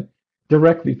document,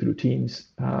 directly through Teams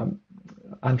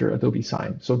under Adobe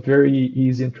Sign. So very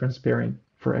easy and transparent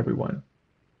for everyone.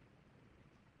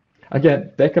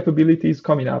 Again, that capability is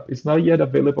coming up. It's not yet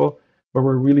available, but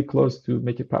we're really close to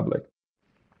make it public.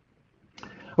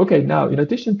 Okay, now in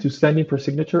addition to sending for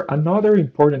signature, another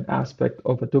important aspect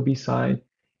of Adobe Sign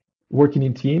working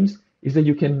in Teams is that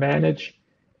you can manage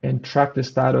and track the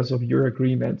status of your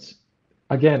agreements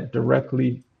again,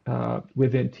 directly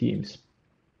within Teams.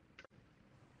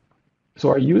 So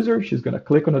our user, she's going to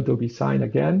click on Adobe Sign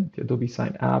again, the Adobe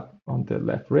Sign app on the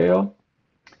left rail.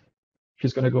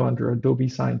 She's going to go under Adobe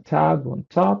Sign tab on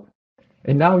top.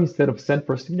 And now instead of Send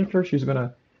for Signature, she's going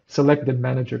to select the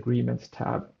Manage Agreements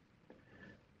tab.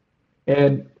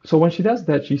 And so when she does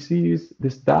that, she sees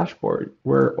this dashboard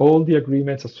where all the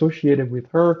agreements associated with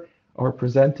her are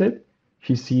presented.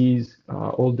 She sees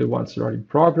all the ones that are in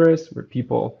progress, where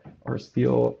people are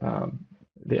still,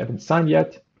 they haven't signed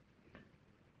yet.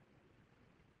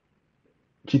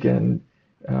 She can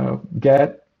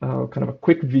get kind of a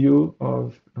quick view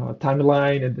of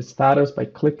timeline and the status by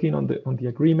clicking on the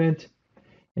agreement.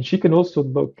 And she can also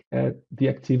look at the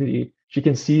activity. She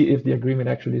can see if the agreement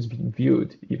actually is being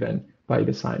viewed even by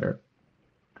the signer.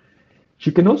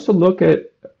 She can also look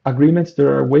at agreements that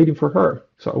are waiting for her.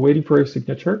 So waiting for her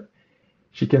signature.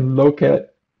 She can look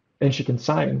at, and she can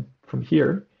sign from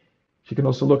here. She can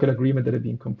also look at agreements that have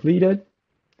been completed.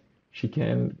 She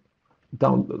can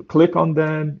click on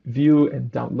them, view,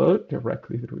 and download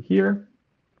directly through here.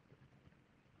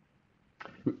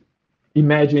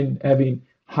 Imagine having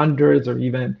hundreds or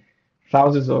even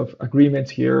thousands of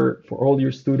agreements here for all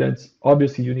your students.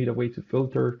 Obviously, you need a way to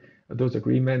filter those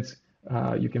agreements.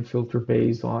 You can filter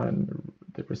based on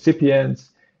the recipients,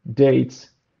 dates,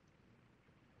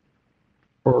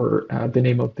 or the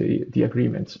name of the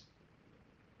agreements.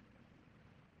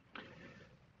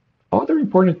 Other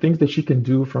important things that she can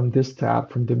do from this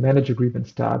tab, from the Manage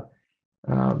Agreements tab,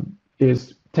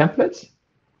 is templates.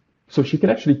 So she can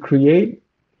actually create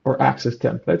or access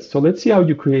templates. So let's see how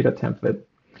you create a template.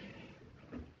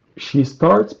 She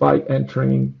starts by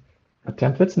entering a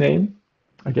template's name.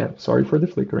 Again, sorry for the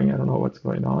flickering. I don't know what's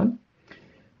going on.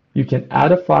 You can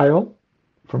add a file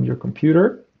from your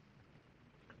computer.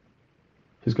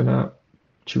 She's going to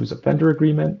choose a vendor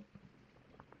agreement.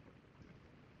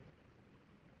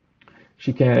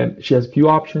 She has a few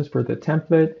options for the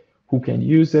template, who can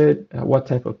use it, what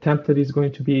type of template is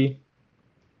going to be.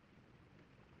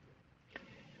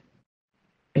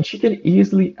 And she can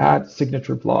easily add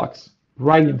signature blocks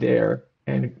right in there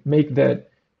and make that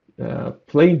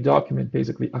plain document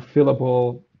basically a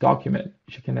fillable document.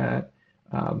 She can add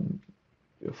a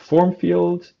form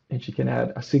field, and she can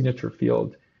add a signature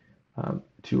field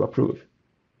to approve.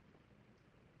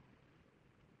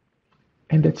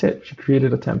 And that's it. She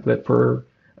created a template for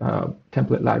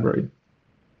template library.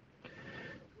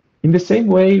 In the same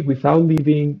way, without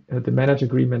leaving the Manage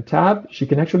Agreement tab, she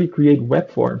can actually create web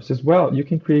forms as well. You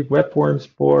can create web forms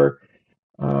for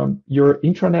your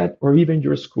intranet or even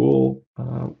your school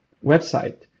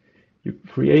website. You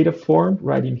create a form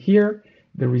right in here.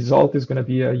 The result is going to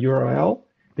be a URL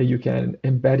that you can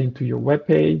embed into your web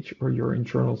page or your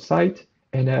internal site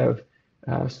and have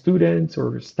students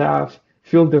or staff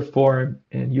fill the form,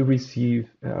 and you receive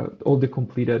all the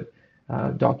completed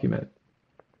document.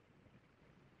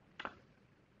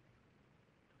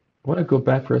 I want to go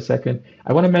back for a second.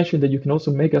 I want to mention that you can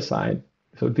also mega sign.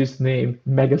 So this name,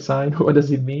 mega sign, what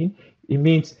does it mean? It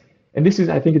means, and this is,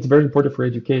 I think it's very important for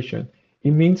education.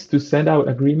 It means to send out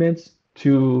agreements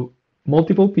to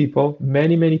multiple people,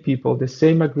 many people, the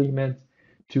same agreement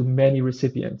to many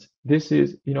recipients. This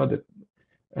is,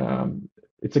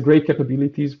 it's a great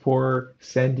capabilities for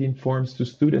sending forms to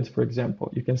students, for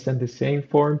example. You can send the same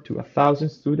form to 1,000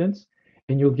 students,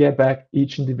 and you'll get back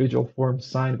each individual form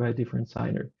signed by a different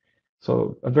signer.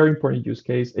 So a very important use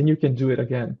case, and you can do it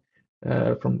again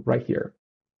from right here.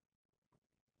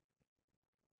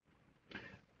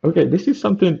 Okay, this is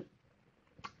something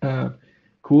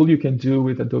cool you can do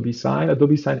with Adobe Sign.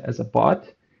 Adobe Sign as a bot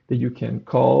that you can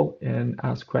call and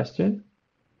ask questions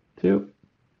to.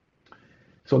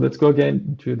 So let's go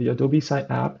again to the Adobe Sign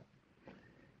app.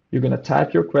 You're going to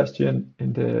type your question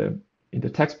in the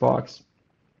text box.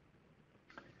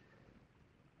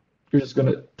 You're just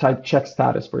going to type check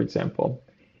status, for example.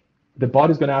 The bot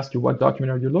is going to ask you, what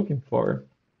document are you looking for?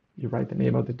 You write the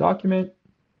name of the document.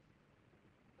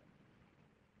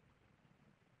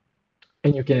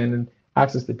 And you can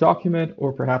access the document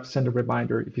or perhaps send a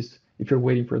reminder if you're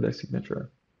waiting for their signature.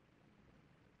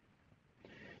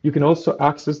 You can also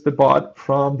access the bot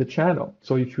from the channel.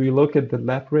 So if we look at the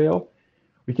left rail,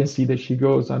 we can see that she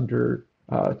goes under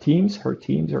teams, her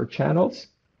channels.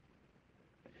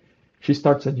 She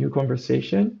starts a new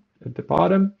conversation at the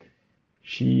bottom.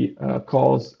 She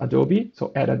calls Adobe,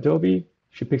 so add Adobe.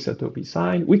 She picks Adobe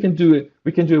Sign. We can do it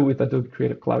with Adobe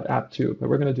Creative Cloud app too, but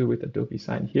we're going to do it with Adobe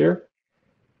Sign here.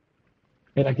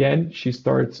 And again, she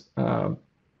starts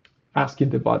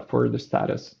asking the bot for the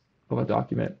status of a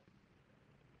document,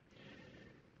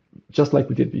 just like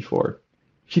we did before.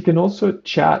 She can also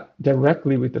chat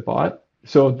directly with the bot.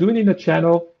 So doing in a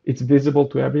channel, it's visible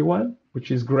to everyone, which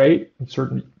is great in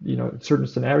certain, in certain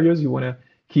scenarios. You want to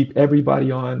keep everybody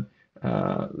on,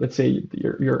 let's say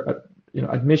your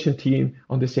admission team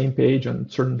on the same page on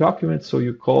certain documents. So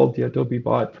you call the Adobe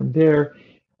bot from there.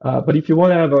 But if you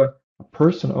want to have a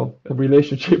personal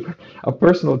relationship, a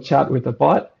personal chat with a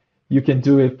bot, you can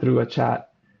do it through a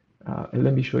chat. And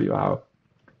let me show you how.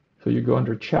 So you go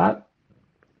under chat,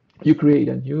 you create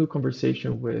a new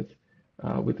conversation with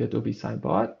the Adobe Sign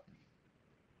bot.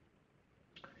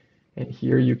 And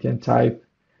here you can type,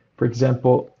 for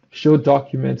example, show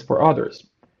documents for others.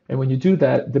 And when you do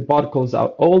that, the bot calls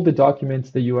out all the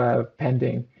documents that you have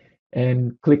pending.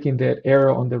 And clicking that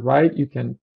arrow on the right, you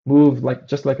can move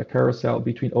just like a carousel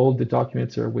between all the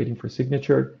documents that are waiting for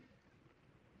signature.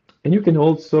 And you can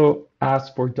also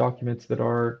ask for documents that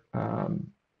are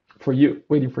for you,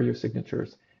 waiting for your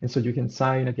signatures. And so you can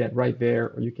sign again right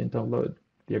there, or you can download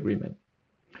the agreement.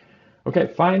 Okay,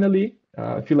 finally,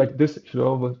 I feel like this should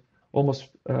almost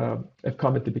have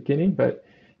come at the beginning, but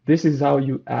this is how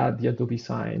you add the Adobe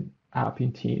Sign app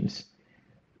in Teams.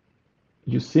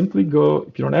 You simply go,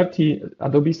 if you don't have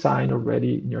Adobe Sign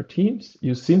already in your Teams,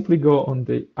 you simply go on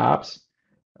the apps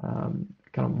kind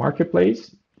of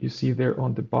marketplace. You see there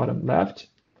on the bottom left.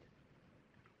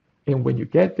 And when you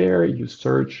get there, you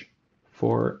search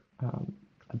for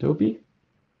Adobe.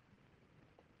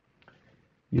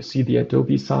 You see the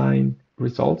Adobe Sign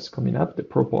results coming up, the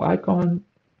purple icon.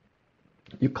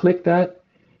 You click that,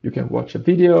 you can watch a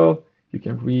video, you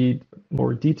can read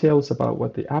more details about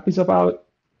what the app is about,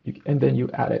 and then you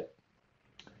add it.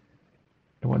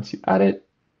 And once you add it,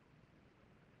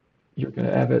 you're going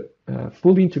to have it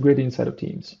fully integrated inside of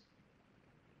Teams.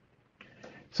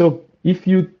 So if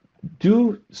you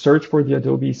do search for the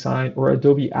Adobe Sign or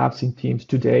Adobe apps in Teams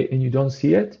today and you don't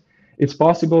see it, it's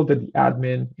possible that the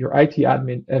admin, your IT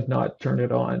admin, have not turned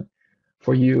it on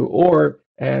for you, or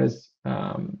has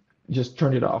just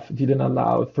turned it off, didn't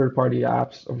allow third-party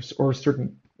apps or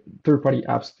certain third-party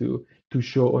apps to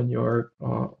show on your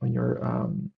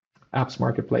apps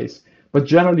marketplace. But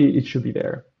generally, it should be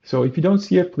there. So if you don't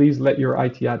see it, please let your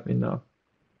IT admin know.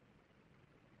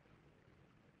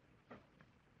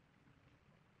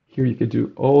 Here you could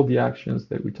do all the actions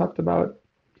that we talked about.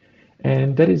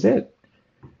 And that is it.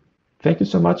 Thank you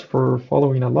so much for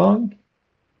following along.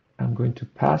 I'm going to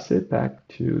pass it back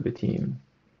to the team.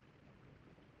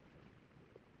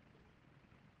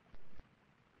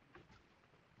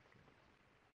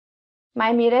 Am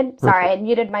I muted? Perfect. Sorry, I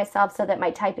muted myself so that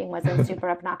my typing wasn't super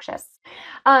obnoxious.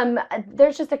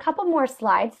 There's just a couple more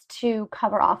slides to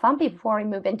cover off on before we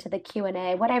move into the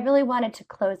Q&A. What I really wanted to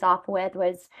close off with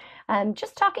was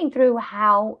just talking through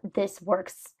how this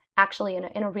works actually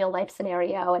in a real life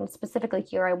scenario. And specifically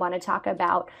here, I want to talk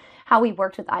about how we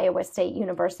worked with Iowa State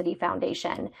University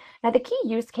Foundation. Now, the key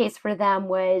use case for them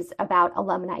was about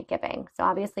alumni giving. So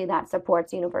obviously that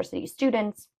supports university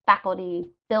students, faculty,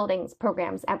 buildings,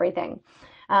 programs, everything.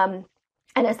 And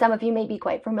as some of you may be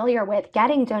quite familiar with,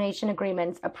 getting donation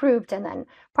agreements approved and then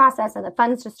processed and the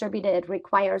funds distributed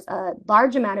requires a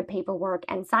large amount of paperwork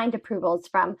and signed approvals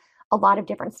from a lot of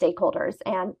different stakeholders.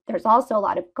 And there's also a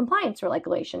lot of compliance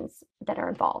regulations that are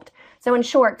involved. So in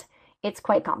short, it's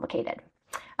quite complicated.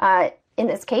 In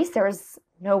this case, there's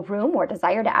no room or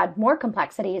desire to add more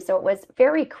complexity. So it was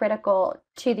very critical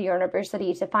to the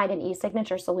university to find an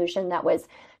e-signature solution that was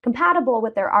compatible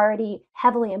with their already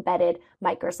heavily embedded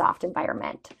Microsoft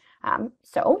environment.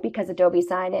 So because Adobe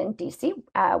Sign and DC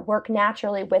work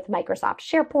naturally with Microsoft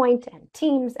SharePoint and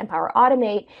Teams and Power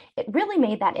Automate, it really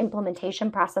made that implementation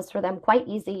process for them quite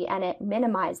easy, and it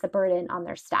minimized the burden on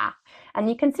their staff. And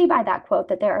you can see by that quote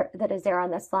that is there on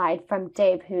the slide from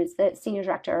Dave, who's the Senior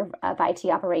Director of IT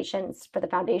Operations for the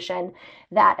Foundation,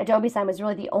 that Adobe Sign was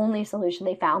really the only solution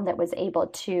they found that was able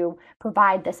to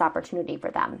provide this opportunity for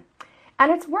them.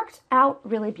 And it's worked out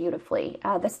really beautifully.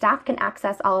 The staff can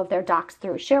access all of their docs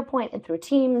through SharePoint and through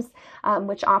Teams,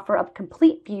 which offer up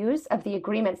complete views of the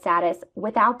agreement status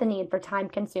without the need for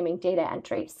time-consuming data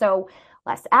entry. So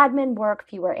less admin work,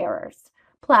 fewer errors.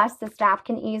 Plus, the staff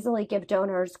can easily give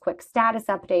donors quick status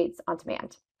updates on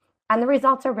demand. And the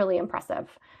results are really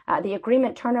impressive. The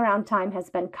agreement turnaround time has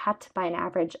been cut by an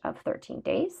average of 13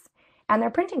 days. And their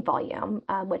printing volume,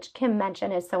 which Kim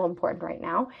mentioned is so important right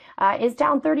now, is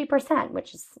down 30%,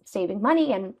 which is saving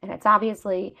money, and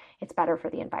it's better for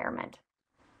the environment.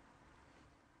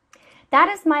 That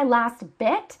is my last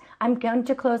bit. I'm going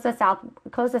to close this out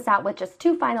with just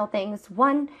two final things.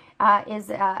 One is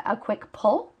a quick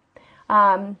poll.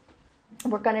 We're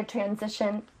going to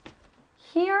transition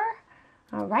here.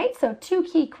 All right, so two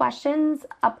key questions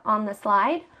up on the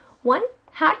slide. One,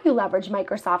 how do you leverage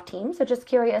Microsoft Teams? So just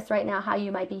curious right now how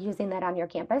you might be using that on your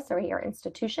campus or your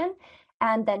institution.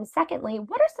 And then secondly,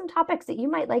 what are some topics that you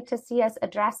might like to see us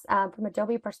address from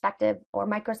Adobe perspective or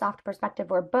Microsoft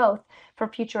perspective or both for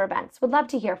future events? Would love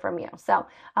to hear from you. So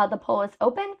the poll is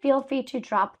open. Feel free to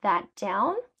drop that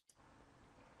down.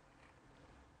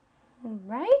 All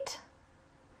right.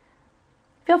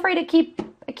 Feel free to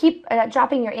keep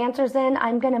dropping your answers in.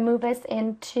 I'm going to move us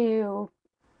into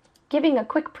giving a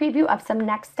quick preview of some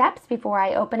next steps before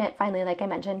I open it finally, like I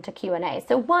mentioned, to Q&A.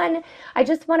 So one, I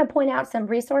just want to point out some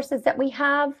resources that we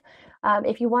have.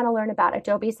 If you want to learn about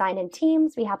Adobe Sign and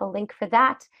Teams, we have a link for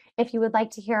that. If you would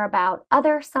like to hear about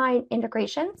other Sign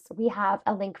integrations, we have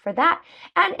a link for that.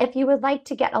 And if you would like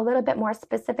to get a little bit more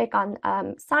specific on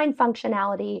Sign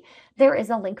functionality, there is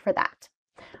a link for that.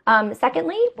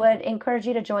 Secondly, would encourage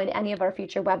you to join any of our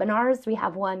future webinars. We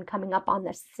have one coming up on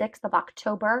the 6th of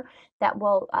October that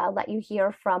will let you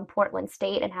hear from Portland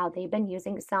State and how they've been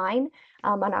using Sign.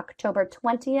 On October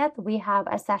 20th, we have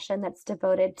a session that's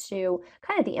devoted to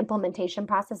kind of the implementation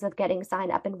process of getting Sign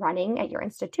up and running at your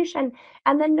institution.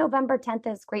 And then November 10th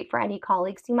is great for any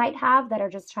colleagues you might have that are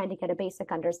just trying to get a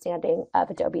basic understanding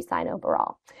of Adobe Sign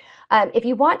overall. If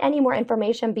you want any more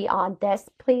information beyond this,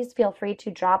 please feel free to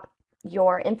drop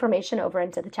your information over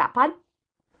into the chat pod.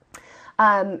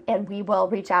 And we will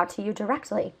reach out to you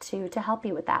directly to help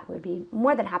you with that. We'd be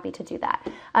more than happy to do that.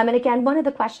 And again, one of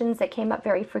the questions that came up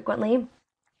very frequently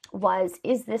was,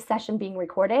 is this session being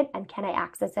recorded and can I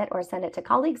access it or send it to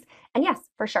colleagues? And yes,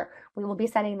 for sure. We will be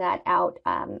sending that out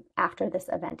after this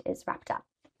event is wrapped up.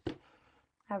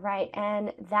 All right,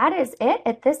 and that is it.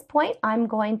 At this point, I'm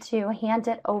going to hand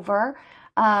it over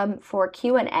for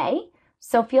Q&A.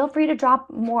 So feel free to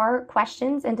drop more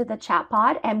questions into the chat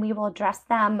pod and we will address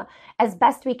them as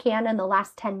best we can in the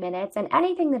last 10 minutes. And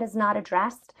anything that is not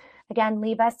addressed, again,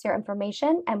 leave us your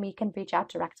information and we can reach out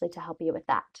directly to help you with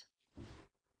that.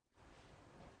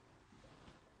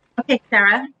 Okay,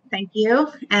 Sarah, thank you.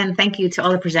 And thank you to all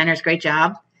the presenters. Great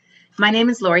job. My name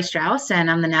is Lori Strauss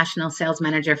and I'm the National Sales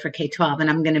Manager for K-12 and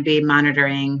I'm going to be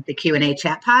monitoring the Q&A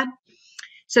chat pod.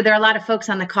 So there are a lot of folks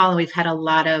on the call and we've had a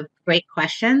lot of great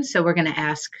questions. So we're going to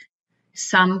ask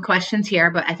some questions here,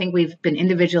 but I think we've been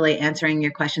individually answering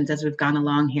your questions as we've gone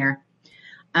along here.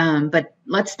 But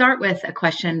let's start with a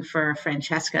question for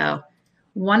Francesco.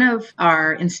 One of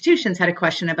our institutions had a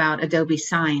question about Adobe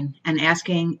Sign and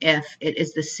asking if it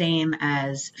is the same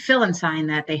as Fill and Sign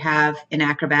that they have in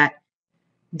Acrobat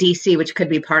DC, which could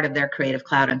be part of their Creative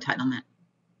Cloud entitlement.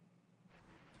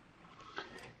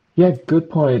 Yeah, good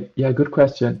point. Yeah, good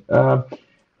question.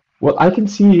 Well, I can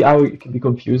see how it can be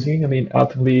confusing. I mean,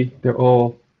 ultimately, they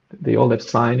all have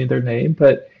sign in their name,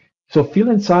 but so fill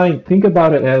and sign, think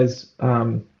about it as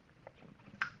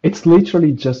it's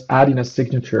literally just adding a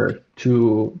signature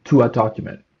to a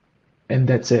document, and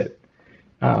that's it.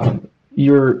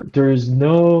 There's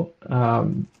no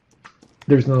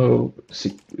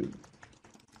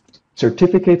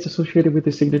certificates associated with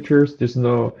the signatures. There's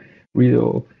no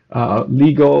real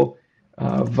legal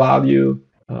value,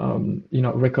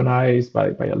 recognized by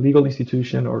a legal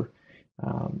institution, or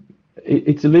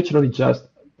it's literally just,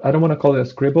 I don't want to call it a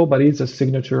scribble, but it's a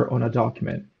signature on a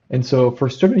document. And so for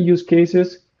certain use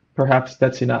cases, perhaps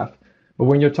that's enough. But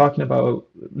when you're talking about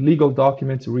legal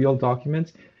documents, real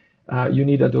documents, you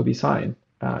need Adobe Sign.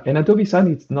 And Adobe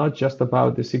Sign, it's not just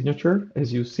about the signature,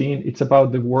 as you've seen, it's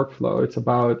about the workflow. It's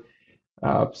about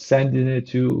sending it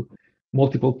to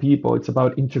multiple people. It's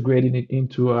about integrating it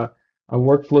into a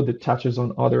workflow that touches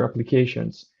on other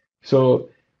applications. So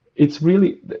it's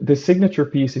really, the signature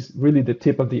piece is really the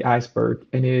tip of the iceberg,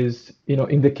 and is,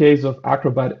 in the case of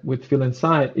Acrobat with Fill and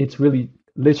Sign, it's really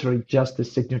literally just the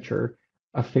signature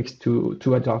affixed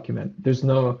to a document. There's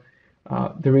no,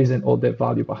 there isn't all that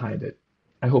value behind it.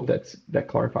 I hope that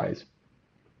clarifies.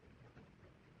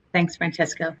 Thanks,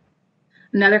 Francesco.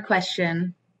 Another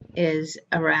question is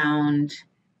around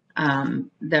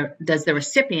does the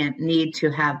recipient need to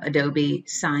have Adobe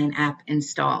Sign app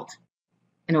installed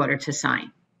in order to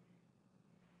sign?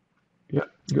 Yeah,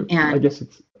 good. And I guess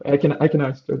I can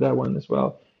answer that one as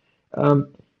well.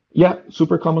 Yeah,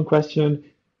 super common question.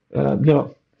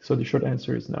 No. So the short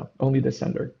answer is no. Only the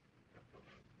sender.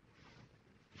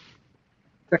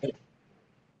 Great.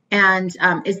 And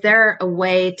is there a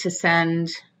way to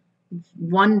send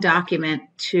one document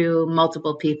to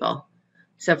multiple people?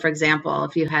 So for example,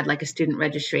 if you had like a student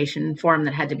registration form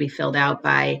that had to be filled out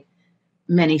by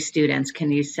many students,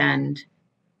 can you send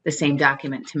the same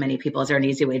document to many people? Is there an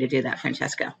easy way to do that,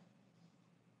 Francesco?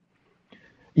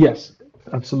 Yes,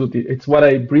 absolutely. It's what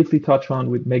I briefly touch on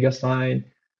with Mega Sign,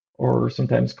 or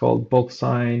sometimes called bulk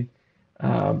sign.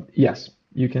 Yes,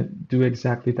 you can do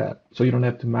exactly that. So you don't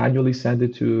have to manually send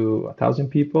it to 1,000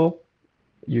 people.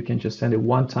 You can just send it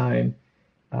one time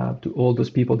to all those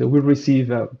people. They will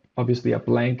receive obviously a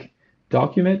blank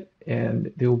document,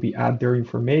 and they will be add their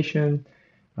information,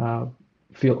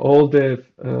 fill all the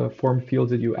form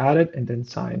fields that you added, and then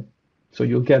sign. So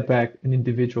you'll get back an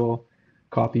individual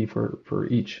copy for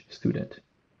each student.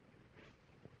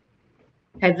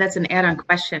 Okay, that's an add-on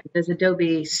question. Does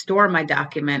Adobe store my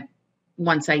document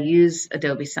once I use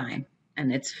Adobe Sign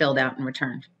and it's filled out and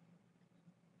returned?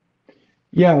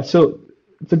 Yeah, so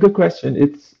it's a good question.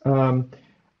 It's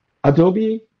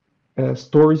Adobe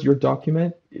stores your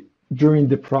document during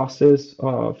the process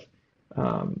of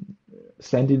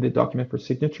sending the document for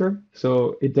signature.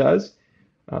 So it does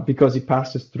because it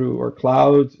passes through our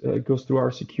cloud, goes through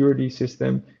our security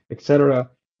system, etc.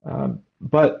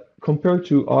 But compared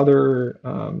to other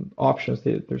options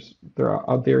that there are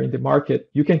out there in the market,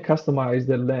 you can customize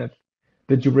the length,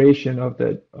 the duration of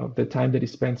the time that it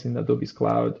spends in Adobe's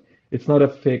cloud. It's not a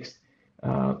fixed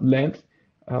length.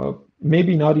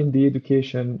 Maybe not in the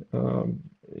education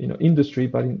industry,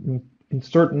 but in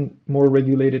certain more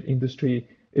regulated industry,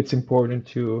 it's important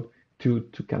to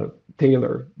kind of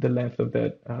tailor the length of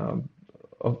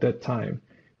that time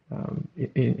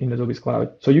in Adobe's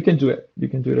cloud. So you can do it. You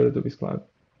can do it at Adobe's cloud.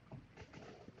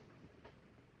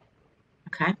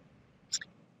 Okay.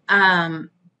 How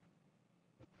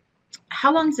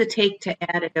long does it take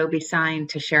to add Adobe Sign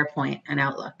to SharePoint and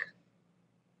Outlook?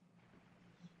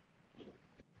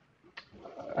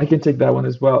 I can take that one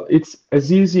as well. It's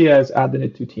as easy as adding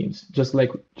it to Teams, just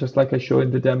like I showed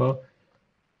in the demo.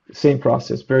 Same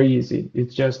process, very easy.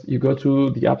 It's just you go to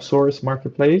the App Source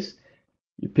Marketplace,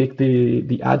 you pick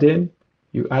the add-in,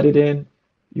 you add it in,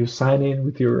 you sign in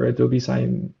with your Adobe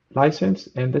Sign license,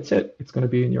 and that's it. It's going to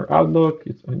be in your Outlook,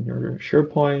 it's on your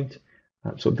SharePoint,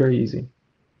 so very easy.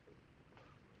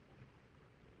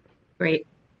 Great.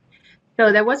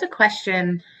 So there was a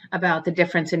question about the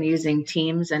difference in using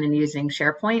Teams and in using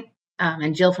SharePoint.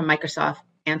 And Jill from Microsoft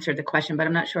answered the question, but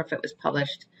I'm not sure if it was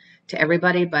published to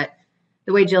everybody. But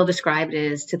the way Jill described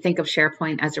it is to think of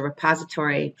SharePoint as a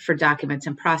repository for documents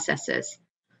and processes,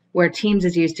 where Teams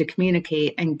is used to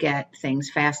communicate and get things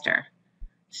faster.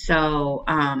 So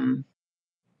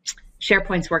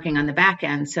SharePoint's working on the back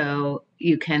end, so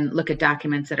you can look at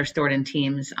documents that are stored in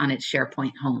Teams on its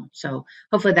SharePoint home. So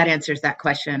hopefully that answers that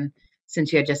question,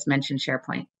 since you had just mentioned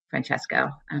SharePoint,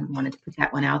 Francesco. I wanted to put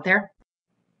that one out there.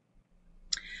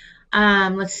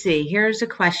 Let's see, here's a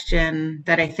question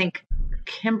that I think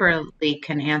Kimberly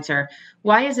can answer.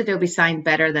 Why is Adobe Sign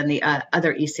better than the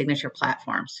other e-signature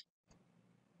platforms?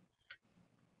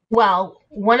 Well,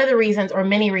 one of the reasons, or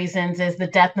many reasons, is the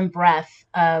depth and breadth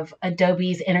of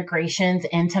Adobe's integrations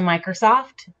into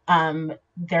Microsoft,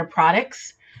 their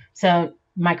products. So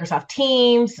Microsoft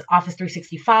Teams, Office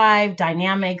 365,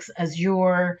 Dynamics,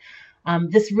 Azure.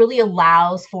 This really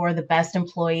allows for the best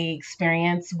employee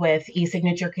experience with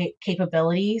e-signature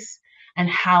capabilities and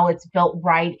how it's built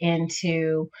right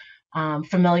into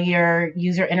familiar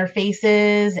user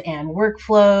interfaces and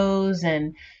workflows,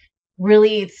 and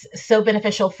really it's so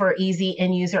beneficial for easy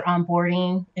end user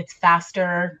onboarding. It's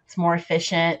faster, it's more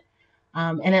efficient,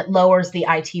 and it lowers the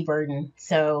IT burden.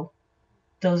 So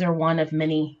those are one of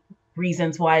many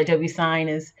reasons why Adobe Sign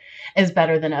is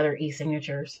better than other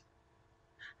e-signatures.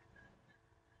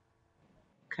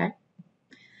 Okay,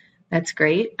 that's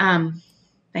great.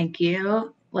 Thank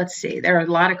you. Let's see, there are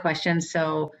a lot of questions.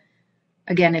 So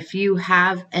again, if you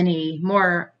have any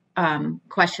more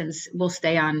questions, we'll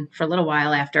stay on for a little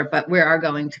while after, but we are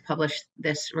going to publish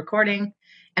this recording,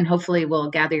 and hopefully we'll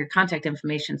gather your contact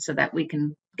information so that we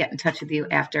can get in touch with you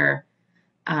after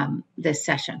this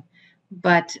session.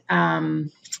 But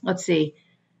let's see,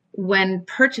 when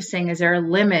purchasing, is there a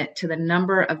limit to the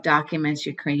number of documents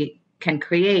you can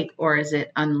create, or is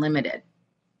it unlimited?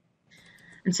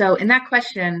 And so in that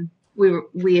question,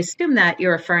 we assume that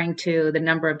you're referring to the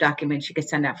number of documents you could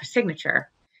send out for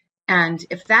signature. And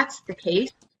if that's the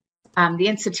case, the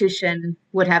institution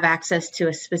would have access to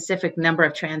a specific number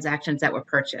of transactions that were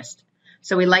purchased.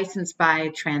 So we license by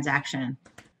transaction,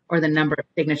 or the number of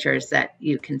signatures that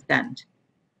you can send.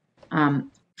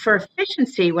 For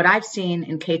efficiency, what I've seen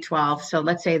in K-12, so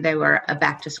let's say they were a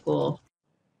back to school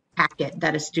packet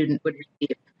that a student would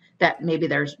receive, that maybe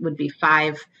there would be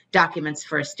 5 documents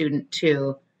for a student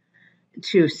to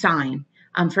sign.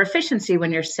 For efficiency,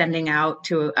 when you're sending out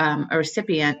to a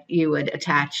recipient, you would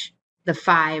attach the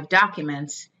 5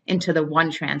 documents into the one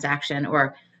transaction,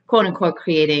 or quote unquote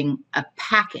creating a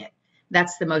packet.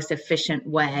 That's the most efficient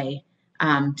way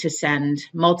to send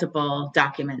multiple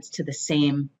documents to the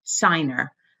same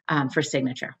signer for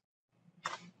signature.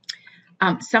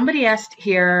 Somebody asked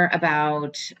here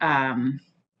about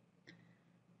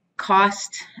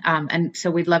cost, and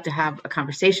so we'd love to have a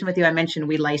conversation with you. I mentioned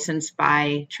we license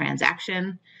by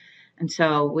transaction, and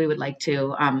so we would like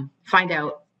to find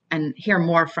out and hear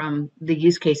more from the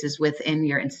use cases within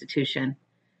your institution,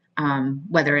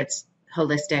 whether it's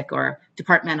holistic or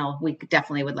departmental. We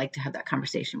definitely would like to have that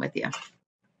conversation with you.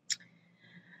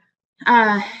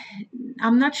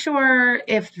 I'm not sure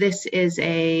if this is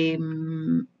a,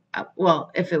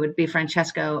 well, if it would be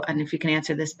Francesco, and if you can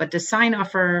answer this, but does Sign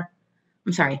offer,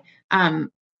 I'm sorry,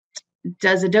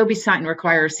 does Adobe Sign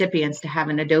require recipients to have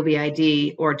an Adobe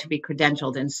ID or to be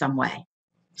credentialed in some way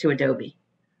to Adobe?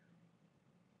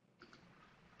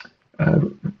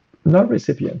 Not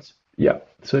recipients. Yeah.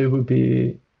 So it would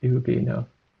be no.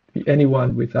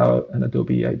 Anyone without an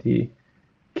Adobe ID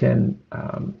can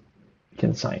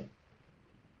sign.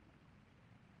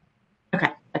 Okay,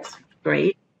 that's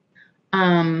great.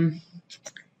 And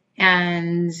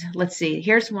let's see,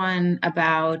 here's one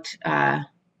about,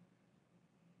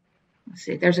 let's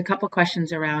see, there's a couple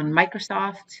questions around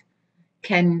Microsoft.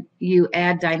 Can you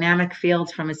add dynamic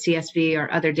fields from a CSV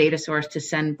or other data source to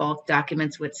send bulk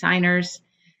documents with signers?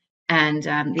 And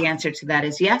the answer to that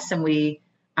is yes, and we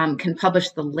can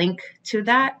publish the link to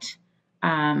that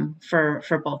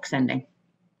for bulk sending.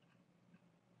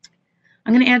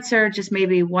 I'm going to answer just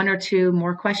maybe one or two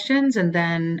more questions, and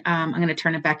then I'm going to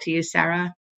turn it back to you,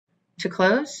 Sarah, to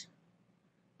close.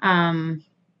 Let's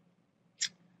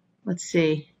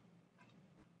see.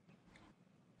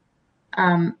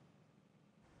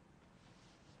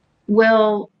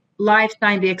 Will Live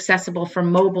Sign be accessible for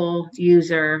mobile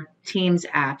user Teams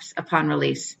apps upon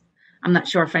release? I'm not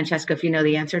sure, Francesco, if you know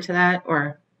the answer to that,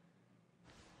 or.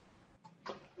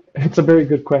 It's a very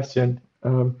good question.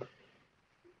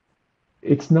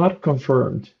 It's not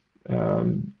confirmed.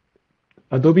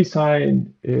 Adobe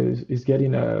Sign is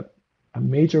getting a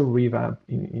major revamp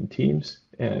in Teams,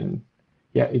 and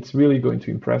yeah, it's really going to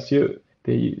impress you.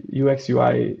 The UX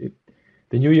UI,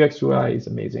 the new UX UI is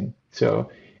amazing.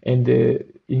 So, and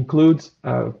it includes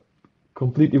a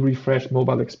completely refreshed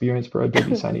mobile experience for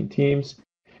Adobe Sign in Teams.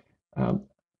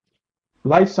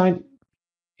 Live Sign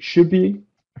should be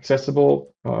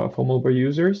accessible for mobile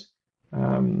users.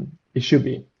 It should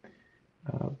be.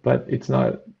 But it's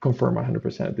not confirmed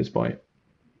 100% at this point.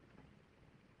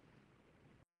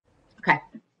 Okay,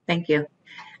 thank you.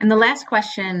 And the last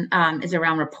question is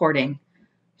around reporting.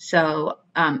 So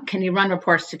can you run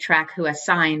reports to track who has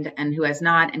signed and who has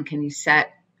not, and can you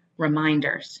set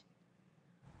reminders?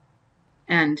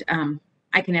 And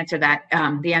I can answer that.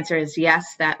 The answer is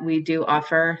yes, that we do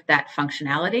offer that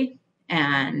functionality.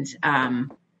 And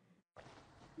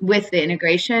with the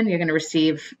integration, you're going to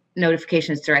receive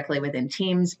notifications directly within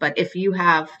Teams. But if you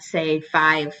have, say,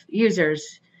 5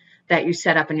 users that you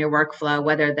set up in your workflow,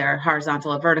 whether they're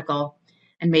horizontal or vertical,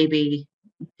 and maybe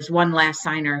there's one last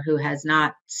signer who has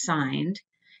not signed,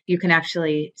 you can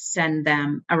actually send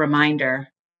them a reminder,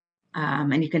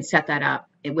 and you can set that up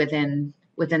within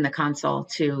the console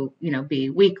to be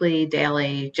weekly,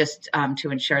 daily, just to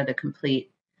ensure the completion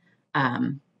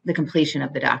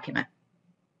of the document.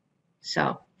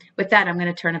 So with that, I'm going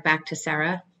to turn it back to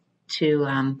Sarah to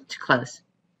close.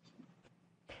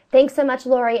 Thanks so much,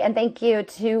 Lori, and thank you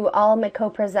to all my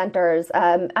co-presenters.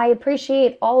 I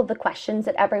appreciate all of the questions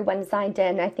that everyone signed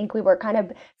in. I think we were kind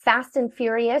of fast and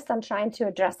furious on trying to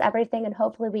address everything, and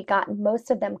hopefully we got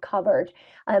most of them covered.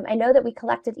 I know that we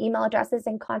collected email addresses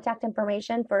and contact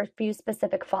information for a few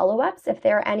specific follow-ups. If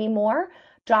there are any more,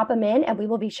 drop them in and we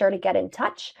will be sure to get in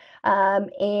touch.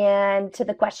 And to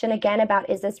the question again about,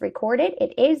 is this recorded?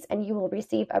 It is, and you will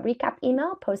receive a recap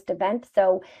email post-event.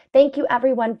 So thank you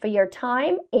everyone for your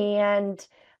time, and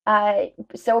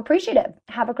so appreciative.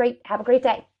 Have a great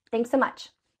day. Thanks so much.